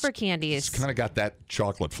Whopper candies. It's kind of got that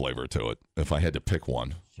chocolate flavor to it, if I had to pick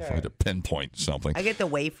one. Sure. If I had to pinpoint something. I get the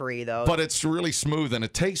wafery, though. But it's really smooth, and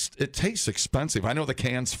it tastes expensive. I know the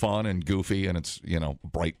can's fun and goofy, and it's,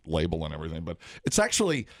 bright label and everything, but it's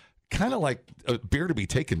actually kind of like a beer to be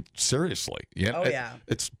taken seriously. Oh, yeah.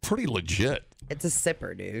 It's pretty legit. It's a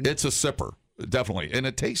sipper, dude. It's a sipper, definitely. And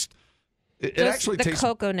it tastes... It Those- actually the tastes...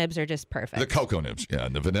 cocoa nibs are just perfect. The cocoa nibs, yeah,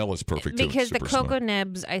 and the vanilla is perfect, too. Because the Super cocoa smooth.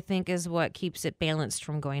 nibs, I think, is what keeps it balanced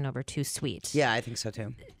from going over too sweet. Yeah, I think so,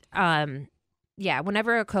 too. Yeah,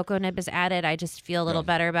 whenever a cocoa nib is added, I just feel a little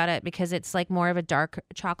better about it because it's like more of a dark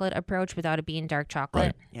chocolate approach without it being dark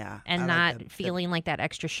chocolate. Right. Yeah. And I not like feeling like that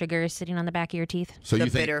extra sugar sitting on the back of your teeth. So the you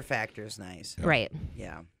think bitter factor's nice. Right.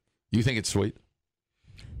 Yeah. you think it's sweet?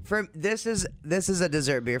 This is a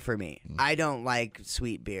dessert beer for me. I don't like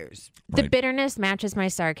sweet beers. The bitterness matches my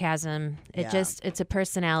sarcasm. It's a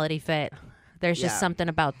personality fit. There's just Yeah. something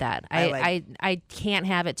about that. I can't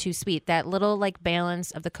have it too sweet. That little like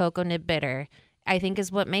balance of the cocoa nib bitter, I think,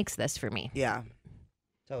 is what makes this for me. Yeah.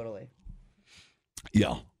 Totally.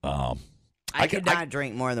 Yeah. I could not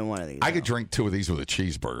drink more than one of these. I could drink 2 of these with a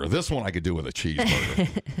cheeseburger. This one I could do with a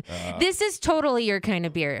cheeseburger. This is totally your kind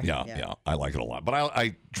of beer. Yeah. I like it a lot. But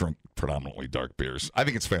I drink predominantly dark beers. I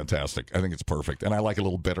think it's fantastic. I think it's perfect. And I like a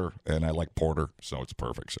little bitter, and I like porter, so it's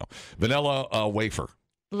perfect. So vanilla wafer.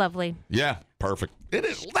 Lovely. Yeah, perfect. It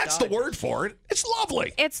is. That's the word for it. It's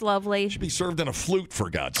lovely. It's lovely. Should be served in a flute, for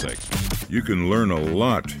God's sake. You can learn a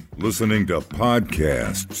lot listening to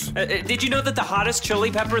podcasts. Did you know that the hottest chili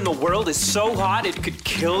pepper in the world is so hot it could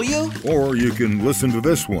kill you? Or you can listen to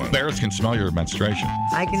this one. Bears can smell your menstruation.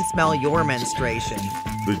 I can smell your menstruation.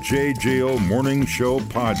 The JJO Morning Show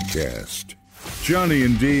Podcast. Johnny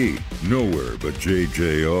and D, nowhere but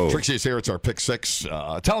JJO. Trixie is here. It's our Pick 6.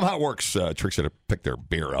 Tell them how it works, Trixie, to pick their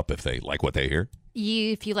beer up if they like what they hear.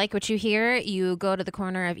 If you like what you hear, you go to the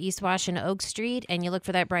corner of East Wash and Oak Street and you look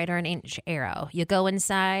for that bright orange arrow. You go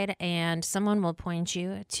inside and someone will point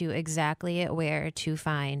you to exactly where to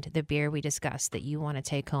find the beer we discussed that you want to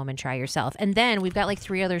take home and try yourself. And then we've got like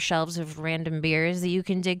 3 other shelves of random beers that you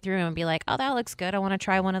can dig through and be like, oh, that looks good. I want to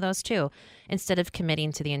try one of those too. Instead of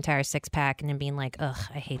committing to the entire 6-pack and then being like, ugh,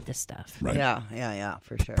 I hate this stuff. Right. Yeah,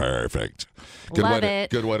 for sure. Perfect. Love it.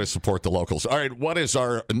 Good way to support the locals. All right, what is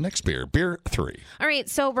our next beer? Beer 3. All right,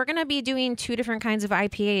 so we're going to be doing 2 different kinds of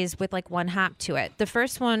IPAs with like 1 hop to it. The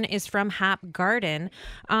first one is from Hop Garden.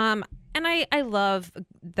 And I love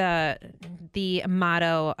the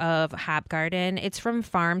motto of Hop Garden. It's from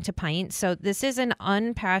farm to pint. So this is an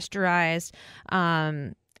unpasteurized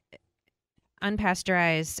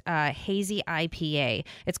hazy IPA.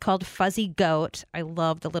 It's called Fuzzy Goat. I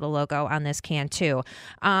love the little logo on this can too.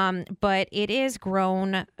 But it is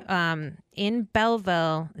grown in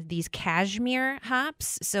Belleville, these cashmere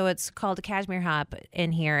hops. So it's called a cashmere hop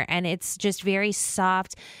in here. And it's just very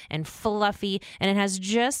soft and fluffy. And it has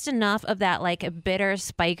just enough of that like bitter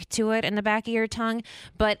spike to it in the back of your tongue.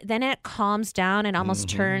 But then it calms down and almost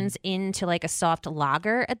turns into like a soft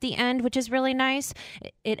lager at the end, which is really nice.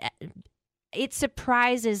 It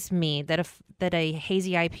surprises me that a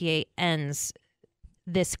hazy IPA ends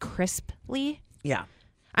this crisply. Yeah.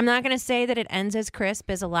 I'm not going to say that it ends as crisp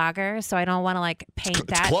as a lager, so I don't want to like paint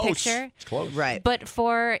that close. picture. It's close. Right. But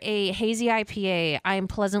for a hazy IPA, I am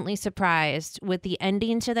pleasantly surprised with the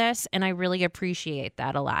ending to this, and I really appreciate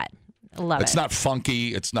that a lot. Love it. It's not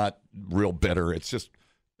funky. It's not real bitter. It's just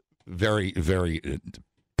very, very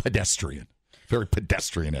pedestrian. Very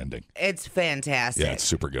pedestrian ending. It's fantastic. Yeah, it's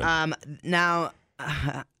super good. Now,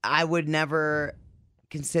 I would never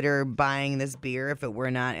consider buying this beer if it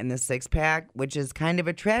were not in the 6-pack, which is kind of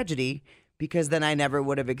a tragedy because then I never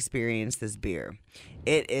would have experienced this beer.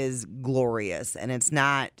 It is glorious, and it's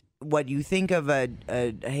not what you think of a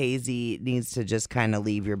hazy needs to just kind of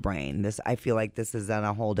leave your brain. I feel like this is on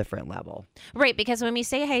a whole different level. Right, because when we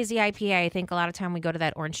say hazy IPA, I think a lot of time we go to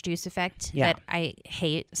that orange juice effect that I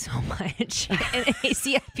hate so much. And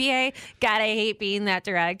hazy IPA, God, I hate being that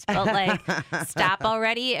direct. But like, stop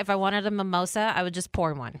already. If I wanted a mimosa, I would just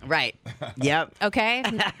pour one. Right. Yep. Okay?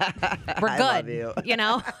 We're good. I love you.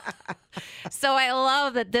 know? So I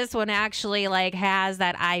love that this one actually like has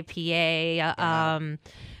that IPA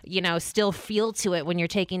still feel to it when you're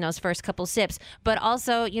taking those first couple sips. But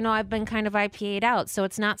also, I've been kind of IPA'd out, so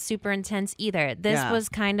it's not super intense either. This was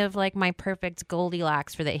kind of like my perfect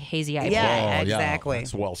Goldilocks for the hazy IPA. Yeah, exactly.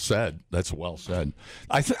 That's well said.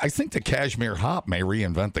 I think the cashmere hop may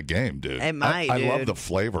reinvent the game, dude. It might, I love dude. the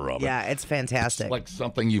flavor of it. Yeah, it's fantastic. It's like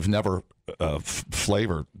something you've never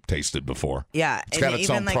flavor tasted before. Yeah, it's got its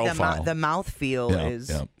even own like profile. the mouthfeel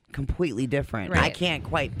is completely different. Right. I can't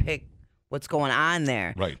quite pick what's going on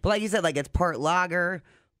there. Right. But like you said, like it's part lager,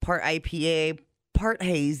 part IPA, part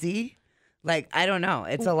hazy. Like, I don't know.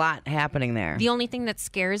 It's a lot happening there. The only thing that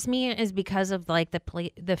scares me is because of like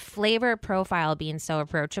the flavor profile being so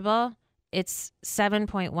approachable. It's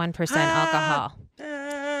 7.1% alcohol.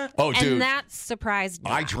 Oh, dude. And that surprised me.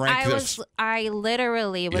 I drank this. I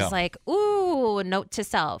literally was like, ooh, note to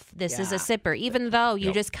self. This is a sipper, even though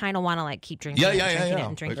you just kind of want to like keep drinking it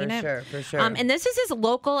and drinking it. For sure. And this is as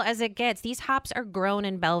local as it gets. These hops are grown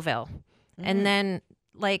in Belleville. And then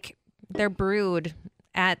like they're brewed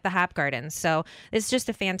at the Hop Garden. So it's just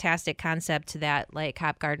a fantastic concept that like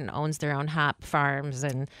Hop Garden owns their own hop farms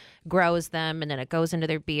and grows them, and then it goes into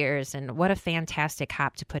their beers. And what a fantastic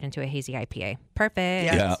hop to put into a hazy IPA.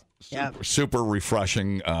 Perfect. Yeah. Super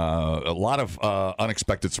refreshing. A lot of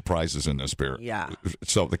unexpected surprises in this beer. Yeah.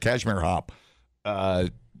 So the cashmere hop,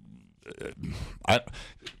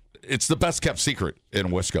 it's the best kept secret in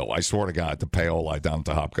Wisco. I swear to God, the Paola down at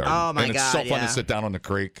the Hop Garden. Oh, my and it's God, so fun yeah. to sit down on the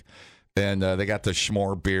creek. And they got the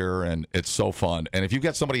Schmore beer, and it's so fun. And if you've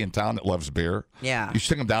got somebody in town that loves beer, you should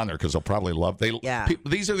take them down there because they'll probably love.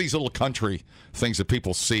 These are these little country things that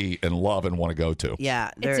people see and love and want to go to.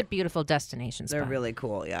 Yeah, It's a beautiful destination spot. They're really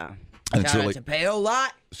cool. Yeah. And it's Shout really out to Paola.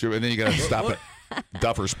 Sure, and then you got to stop at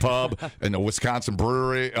Duffer's Pub and the Wisconsin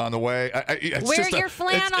Brewery on the way. It's Wear just your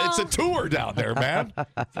flannel. It's a tour down there, man.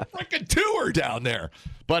 It's a freaking tour down there.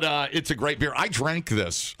 But it's a great beer. I drank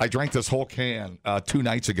this whole can 2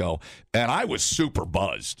 nights ago, and I was super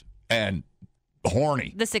buzzed and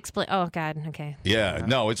horny. The 6 plate. Oh God. Okay. Yeah,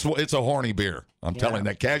 no, it's a horny beer. I'm telling you,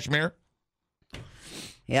 that cashmere.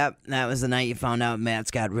 Yep, that was the night you found out Matt's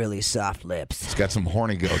got really soft lips. It's got some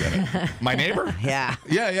horny goat in it. My neighbor? Yeah.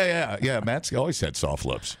 Yeah. Matt's always had soft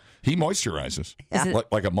lips. He moisturizes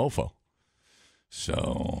like a mofo.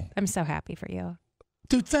 So I'm so happy for you.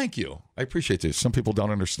 Dude, thank you. I appreciate this. Some people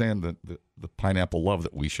don't understand the pineapple love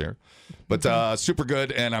that we share. But super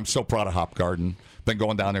good, and I'm so proud of Hop Garden. Been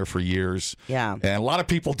going down there for years. Yeah. And a lot of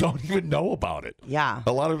people don't even know about it. Yeah.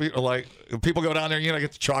 A lot of people go down there,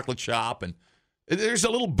 get the chocolate shop, and there's a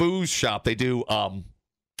little booze shop. They do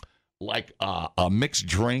mixed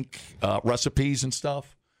drink recipes and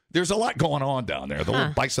stuff. There's a lot going on down there. The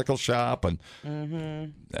little bicycle shop,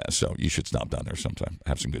 and so you should stop down there sometime.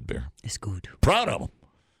 Have some good beer. It's good. Proud of them.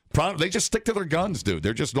 They just stick to their guns, dude.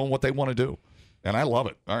 They're just doing what they want to do, and I love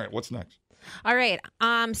it. All right, what's next? All right.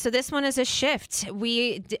 So this one is a shift.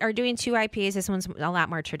 We are doing 2 IPAs. This one's a lot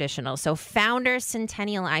more traditional. So Founder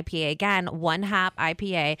Centennial IPA. Again, 1 hop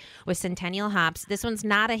IPA with Centennial hops. This one's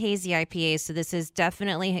not a hazy IPA, so this is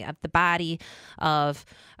definitely the body of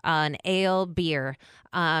an ale beer.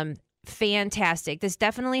 Fantastic. This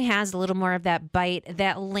definitely has a little more of that bite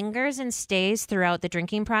that lingers and stays throughout the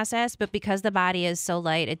drinking process, but because the body is so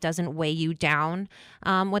light, it doesn't weigh you down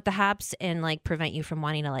with the hops and prevent you from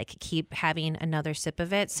wanting to keep having another sip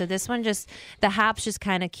of it. So this one the hops just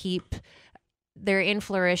kind of keep they're in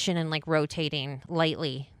flourishing and rotating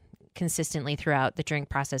lightly, consistently throughout the drink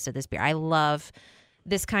process of this beer. I love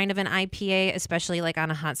this kind of an IPA, especially on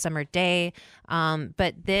a hot summer day.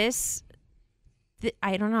 But this,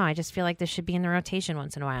 I don't know. I just feel like this should be in the rotation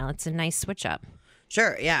once in a while. It's a nice switch up.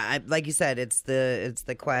 Sure. Yeah. Like you said, it's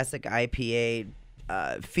the classic IPA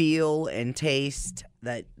feel and taste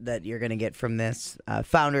that you're gonna get from this.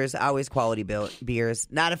 Founders always quality beers.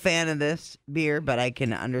 Not a fan of this beer, but I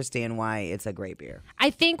can understand why it's a great beer.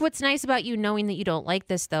 I think what's nice about you knowing that you don't like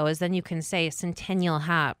this though is then you can say Centennial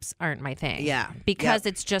hops aren't my thing. Yeah. Because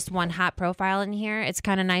it's just one hop profile in here. It's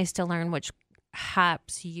kind of nice to learn which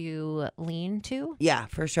hops you lean to. Yeah,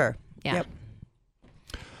 for sure. Yeah. Yep.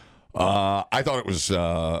 I thought it was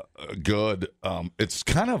good. It's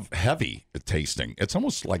kind of heavy tasting. It's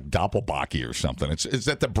almost like Doppelbocky or something. It's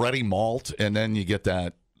that the bready malt, and then you get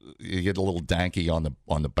a little danky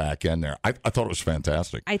on the back end there. I thought it was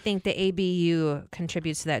fantastic. I think the ABU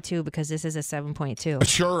contributes to that too because this is a 7.2.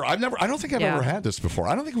 Sure, I don't think I've ever had this before.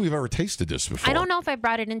 I don't think we've ever tasted this before. I don't know if I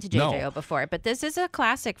brought it into JJO before, but this is a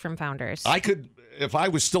classic from Founders. I could, if I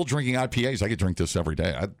was still drinking IPAs, I could drink this every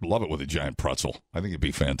day. I'd love it with a giant pretzel. I think it'd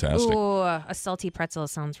be fantastic. Ooh, a salty pretzel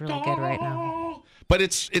sounds really good right now. But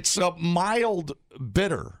it's a mild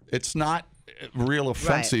bitter. It's not. real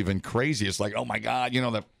offensive and crazy. It's like, oh my God,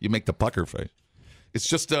 that you make the pucker face. It's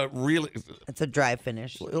just a really. It's a dry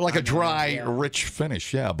finish. Like a dry, rich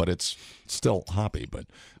finish, yeah, but it's still hoppy. But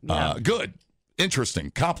good,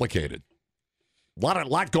 interesting, complicated.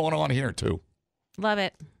 Lot going on here too. Love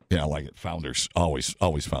it. Yeah, I like it. Founders, always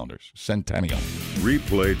Founders. Centennial.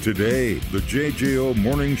 Replay today the JJO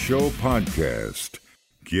Morning Show podcast.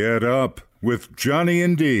 Get up with Johnny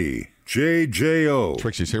and D. JJO.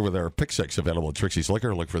 Trixie's here with our Pick Six available at Trixie's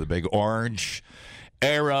Liquor. Look for the big orange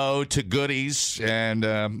arrow to goodies, and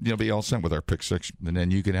you'll be all set with our Pick Six. And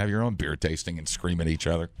then you can have your own beer tasting and scream at each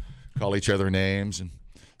other, call each other names, and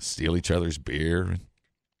steal each other's beer, and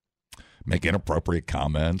make inappropriate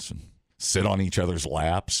comments, and sit on each other's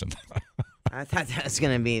laps. And I thought that was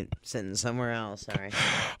going to be sitting somewhere else. Sorry.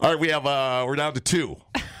 All right, we're down to two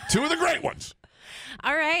of the great ones.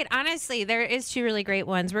 All right. Honestly, there is two really great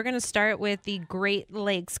ones. We're going to start with the Great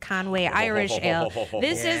Lakes Conway Irish Ale.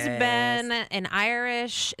 This has been an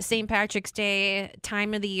Irish St. Patrick's Day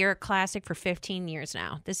time of the year classic for 15 years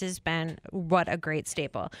now. This has been what a great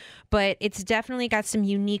staple. But it's definitely got some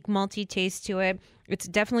unique malty taste to it. It's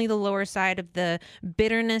definitely the lower side of the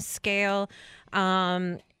bitterness scale.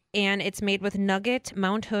 And it's made with Nugget,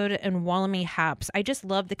 Mount Hood, and Wollemi hops. I just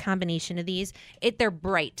love the combination of these. They're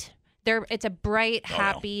bright. It's a bright,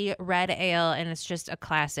 happy red ale, and it's just a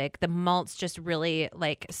classic. The malts just really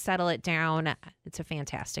settle it down. It's a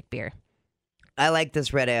fantastic beer. I like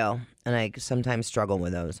this red ale, and I sometimes struggle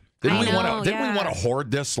with those. Didn't we want to hoard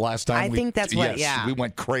this last time? I think that's what. Yes, we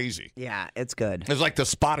went crazy. Yeah, it's good. It's like the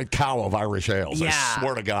spotted cow of Irish ales. I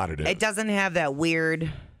swear to God, it is. It doesn't have that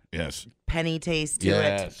weird. Yes. Penny taste to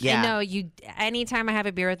it. Yeah. I know anytime I have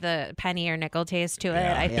a beer with a penny or nickel taste to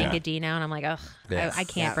it, I think of Dino, and I'm like, ugh, I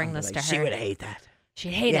can't bring this to her. She would hate that.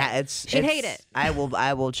 She'd hate it. She'd hate it. I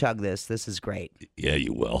will chug this. This is great. Yeah,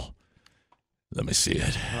 you will. Let me see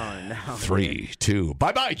it. Oh, no. 3, 2.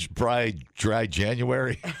 Bye-bye, dry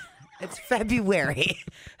January. It's February.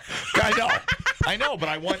 I know, but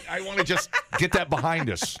I want to just get that behind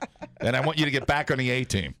us, and I want you to get back on the A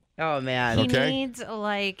team. Oh, man. He needs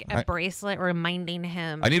a bracelet reminding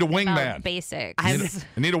him. I need a wingman. Basics. I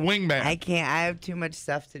need a wingman. I can't. I have too much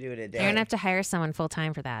stuff to do today. You're going to have to hire someone full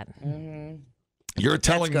time for that. Mm-hmm. You're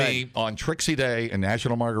telling me on Trixie Day and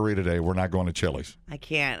National Margarita Day, we're not going to Chili's. I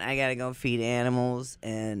can't. I got to go feed animals,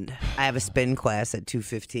 and I have a spin class at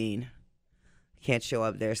 2:15. Can't show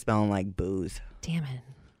up there smelling like booze. Damn it.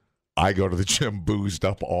 I go to the gym boozed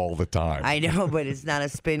up all the time. I know, but it's not a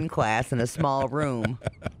spin class in a small room.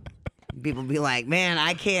 People be like, man,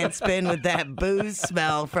 I can't spin with that booze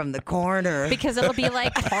smell from the corner. Because it'll be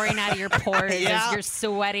like pouring out of your pores as you're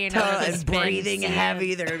sweating and breathing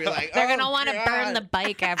heavy. They're going to be like, they're going to want to burn the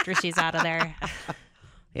bike after she's out of there.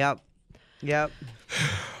 Yep.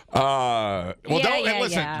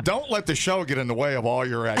 Don't let the show get in the way of all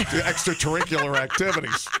your extracurricular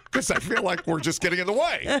activities, because I feel like we're just getting in the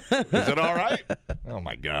way. Is it all right? Oh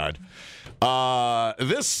my God.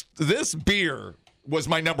 This beer was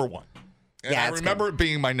my number one. And I remember it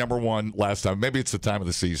being my number one last time. Maybe it's the time of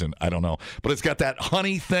the season. I don't know. But it's got that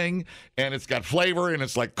honey thing, and it's got flavor, and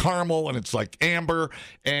it's like caramel, and it's like amber.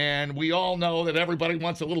 And we all know that everybody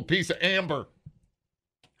wants a little piece of amber.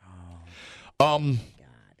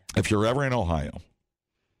 If you're ever in Ohio,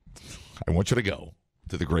 I want you to go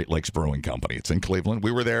to the Great Lakes Brewing Company. It's in Cleveland.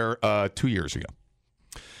 We were there 2 years ago.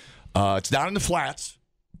 It's down in the Flats.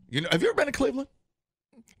 Have you ever been to Cleveland?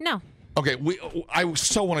 No. Okay, I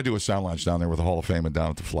so want to do a sound lounge down there with the Hall of Fame and down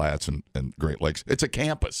at the Flats and Great Lakes. It's a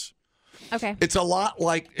campus. Okay. It's a lot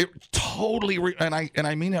like it totally, and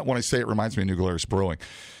I mean that when I say it reminds me of New Glarus Brewing,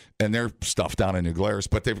 and their stuff down in New Glarus.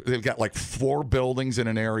 But they've got like 4 buildings in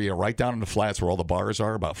an area right down in the Flats where all the bars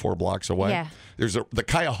are, about 4 blocks away. Yeah. There's the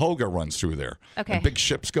Cuyahoga runs through there. Okay. And big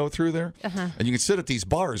ships go through there, and you can sit at these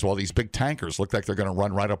bars while these big tankers look like they're going to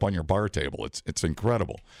run right up on your bar table. It's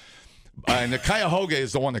incredible. And the Cuyahoga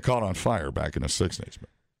is the one that caught on fire back in the 60s.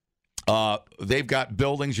 They've got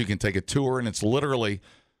buildings. You can take a tour, and it's literally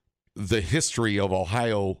the history of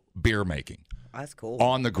Ohio beer making. That's cool.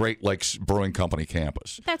 On the Great Lakes Brewing Company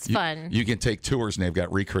campus. That's fun. You can take tours, and they've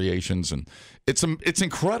got recreations, and it's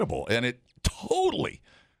incredible, and it totally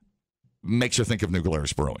makes you think of New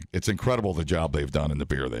Glarus Brewing. It's incredible the job they've done in the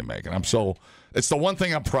beer they make, and it's the one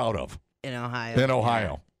thing I'm proud of. In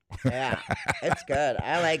Ohio. Yeah, it's good.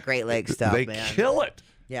 I like Great Lakes stuff, man. They kill it.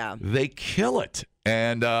 Yeah. They kill it.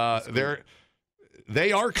 And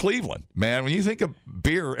they are Cleveland, man. When you think of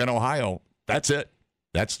beer in Ohio, that's it.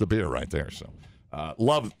 That's the beer right there. So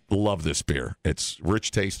love this beer. It's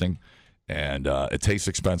rich tasting, and it tastes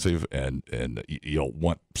expensive, and you'll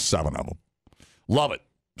want 7 of them. Love it.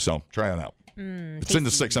 So try it out. It's in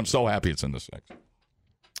the 6. I'm so happy it's in the 6.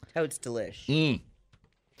 Oh, it's delish.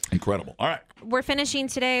 Incredible. All right. We're finishing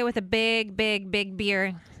today with a big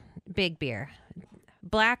beer. Big beer.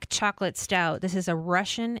 Black chocolate stout. This is a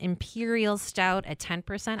Russian Imperial Stout at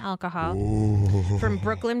 10% alcohol from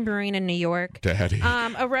Brooklyn Brewing in New York. Daddy.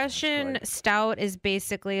 A Russian stout is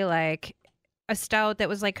basically like a stout that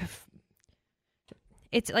was like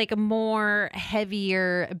it's like a more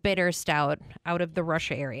heavier bitter stout out of the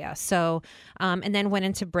Russia area. So, and then went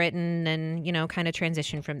into Britain and, kind of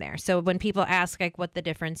transitioned from there. So when people ask like what the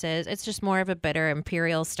difference is, it's just more of a bitter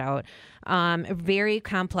imperial stout. Very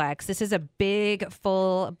complex. This is a big,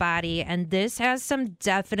 full body, and this has some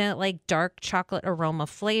definite like dark chocolate aroma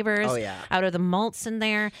flavors out of the malts in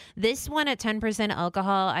there. This one at 10%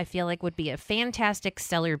 alcohol, I feel like would be a fantastic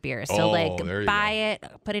cellar beer. So buy it,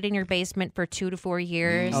 put it in your basement for 2 to 4 years.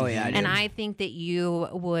 And I think that you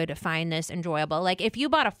would find this enjoyable. Like if you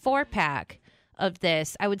bought a 4-pack of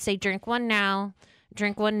this, I would say drink one now,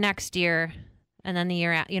 drink one next year, and then the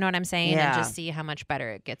year out. You know what I'm saying? Yeah. And just see how much better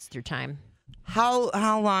it gets through time. How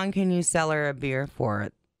long can you cellar a beer for?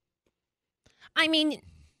 I mean,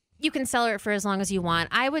 you can cellar it for as long as you want.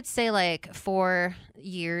 I would say like 4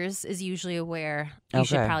 years is usually where you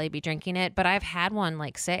should probably be drinking it. But I've had one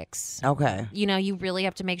like 6. Okay. You really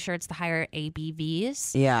have to make sure it's the higher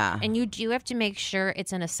ABVs. Yeah. And you do have to make sure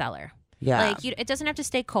it's in a cellar. Yeah. Like it doesn't have to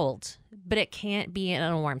stay cold, but it can't be in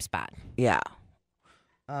a warm spot. Yeah.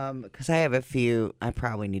 Because I have a few I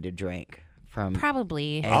probably need to drink from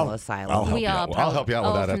probably Ale Asylum. I'll help you out with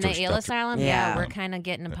that. From after the Ale Asylum? Yeah. We're kind of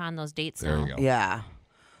getting upon those dates There now. you go. Yeah.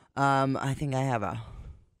 I think I have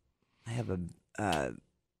a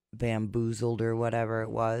Bamboozled or whatever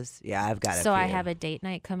it was. Yeah, I've got it. So I have a date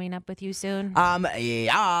night coming up with you soon.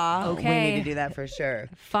 Yeah. Okay. We need to do that for sure.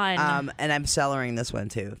 Fun. And I'm cellaring this one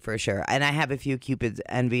too, for sure. And I have a few Cupid's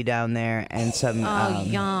Envy down there and some.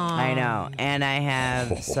 Yum. I know. And I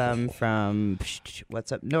have some from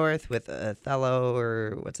what's up north with Othello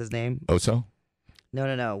or what's his name? Oso?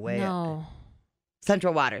 No. No.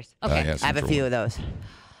 Central Waters. Okay. Yeah, I have a few of those.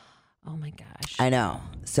 Oh my gosh. I know.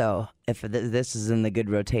 So if this is in the good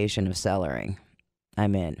rotation of cellaring,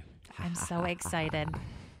 I'm in. I'm so excited.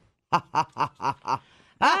 Sorry,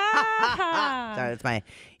 that's my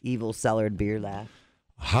evil cellared beer laugh.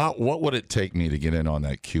 What would it take me to get in on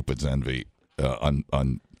that Cupid's Envy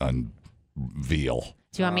unveil?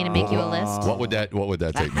 Do you want me to make you a list? What would that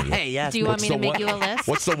take me to? Hey, yes. Do you want me to make you a list?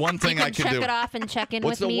 What's the one thing you I can do? check it off and check in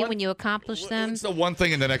with me when you accomplish them. What's the one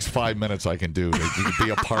thing in the next 5 minutes I can do to be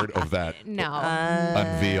a part of that No.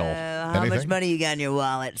 unveil? How much money you got in your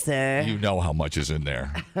wallet, sir? You know how much is in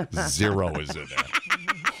there. 0 is in there.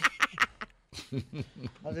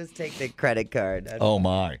 I'll just take the credit card. Oh,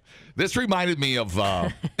 my. This reminded me of,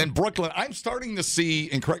 in Brooklyn, I'm starting to see,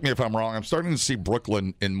 and correct me if I'm wrong, I'm starting to see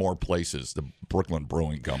Brooklyn in more places, the Brooklyn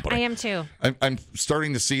Brewing Company. I am too. I'm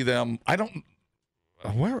starting to see them. I don't,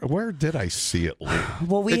 where did I see it, Lee?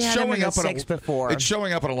 Well, we had them in the 6 before. It's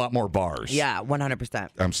showing up at a lot more bars. Yeah,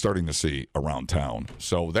 100%. I'm starting to see around town.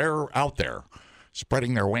 So they're out there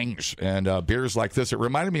spreading their wings. And beers like this, it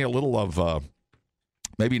reminded me a little of,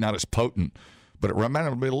 maybe not as potent, but it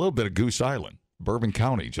reminded me a little bit of Goose Island, Bourbon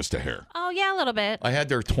County, just a hair. Oh, yeah, a little bit. I had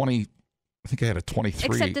their 20, I think I had a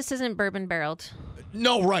 23. Except this isn't bourbon barreled.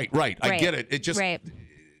 No, right. I get it. It just,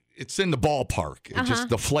 it's in the ballpark. It just,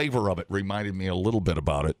 the flavor of it reminded me a little bit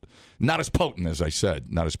about it. Not as potent, as I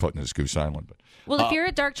said, not as potent as Goose Island. But well, if you're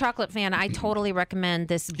a dark chocolate fan, I totally recommend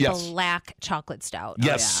this black chocolate stout.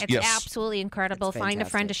 Yes, it's absolutely incredible. It's Find a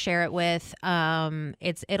friend to share it with.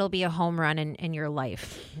 It'll be a home run in your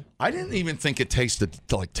life. I didn't even think it tasted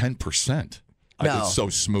to like 10%. No. It's so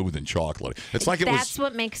smooth and chocolate. It's like That's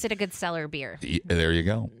what makes it a good cellar beer. There you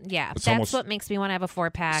go. Yeah, It's that's almost, what makes me want to have a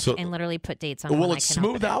 4-pack and literally put dates on. Will it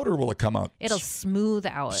smooth out or will it come out? It'll smooth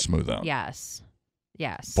out. Smooth out. Yes.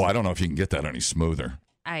 Boy, I don't know if you can get that any smoother.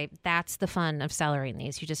 That's the fun of cellaring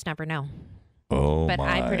these. You just never know. Oh, but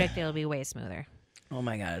my. I predict it'll be way smoother. Oh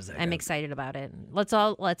my God! I'm excited about it. Let's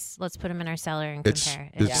put them in our cellar and compare.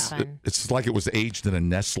 It's fun. It's like it was aged in a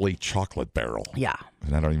Nestle chocolate barrel. Yeah,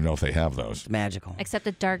 and I don't even know if they have those. It's magical. Except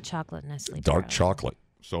the dark chocolate Nestle. Dark chocolate.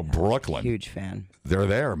 So Brooklyn, huge fan. They're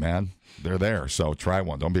there, man. They're there. So try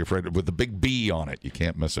one. Don't be afraid. With the big B on it, you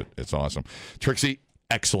can't miss it. It's awesome. Trixie,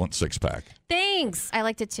 excellent 6-pack. Thanks. I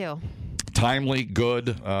liked it too. Timely,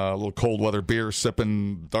 good, a little cold weather beer,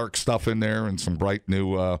 sipping dark stuff in there, and some bright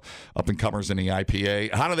new up and comers in the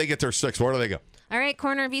IPA. How do they get their 6? Where do they go? All right,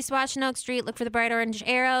 corner of East Wash and Oak Street. Look for the bright orange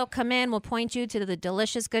arrow. Come in. We'll point you to the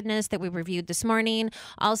delicious goodness that we reviewed this morning.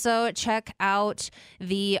 Also, check out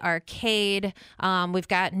the arcade. We've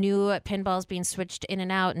got new pinballs being switched in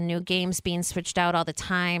and out and new games being switched out all the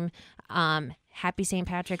time. Happy St.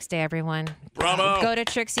 Patrick's Day, everyone. Bravo. Go to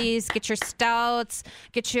Trixie's, get your stouts,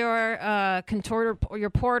 get your your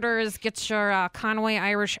porters, get your Conway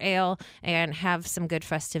Irish Ale, and have some good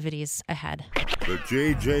festivities ahead. The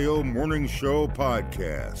JJO Morning Show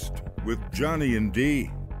podcast with Johnny and D.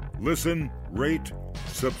 Listen, rate,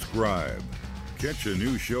 subscribe. Catch a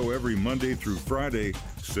new show every Monday through Friday,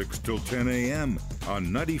 6 till 10 a.m. on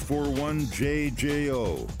 94.1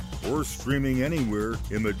 JJO or streaming anywhere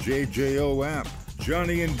in the JJO app.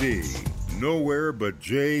 Johnny and D, nowhere but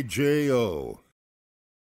JJO.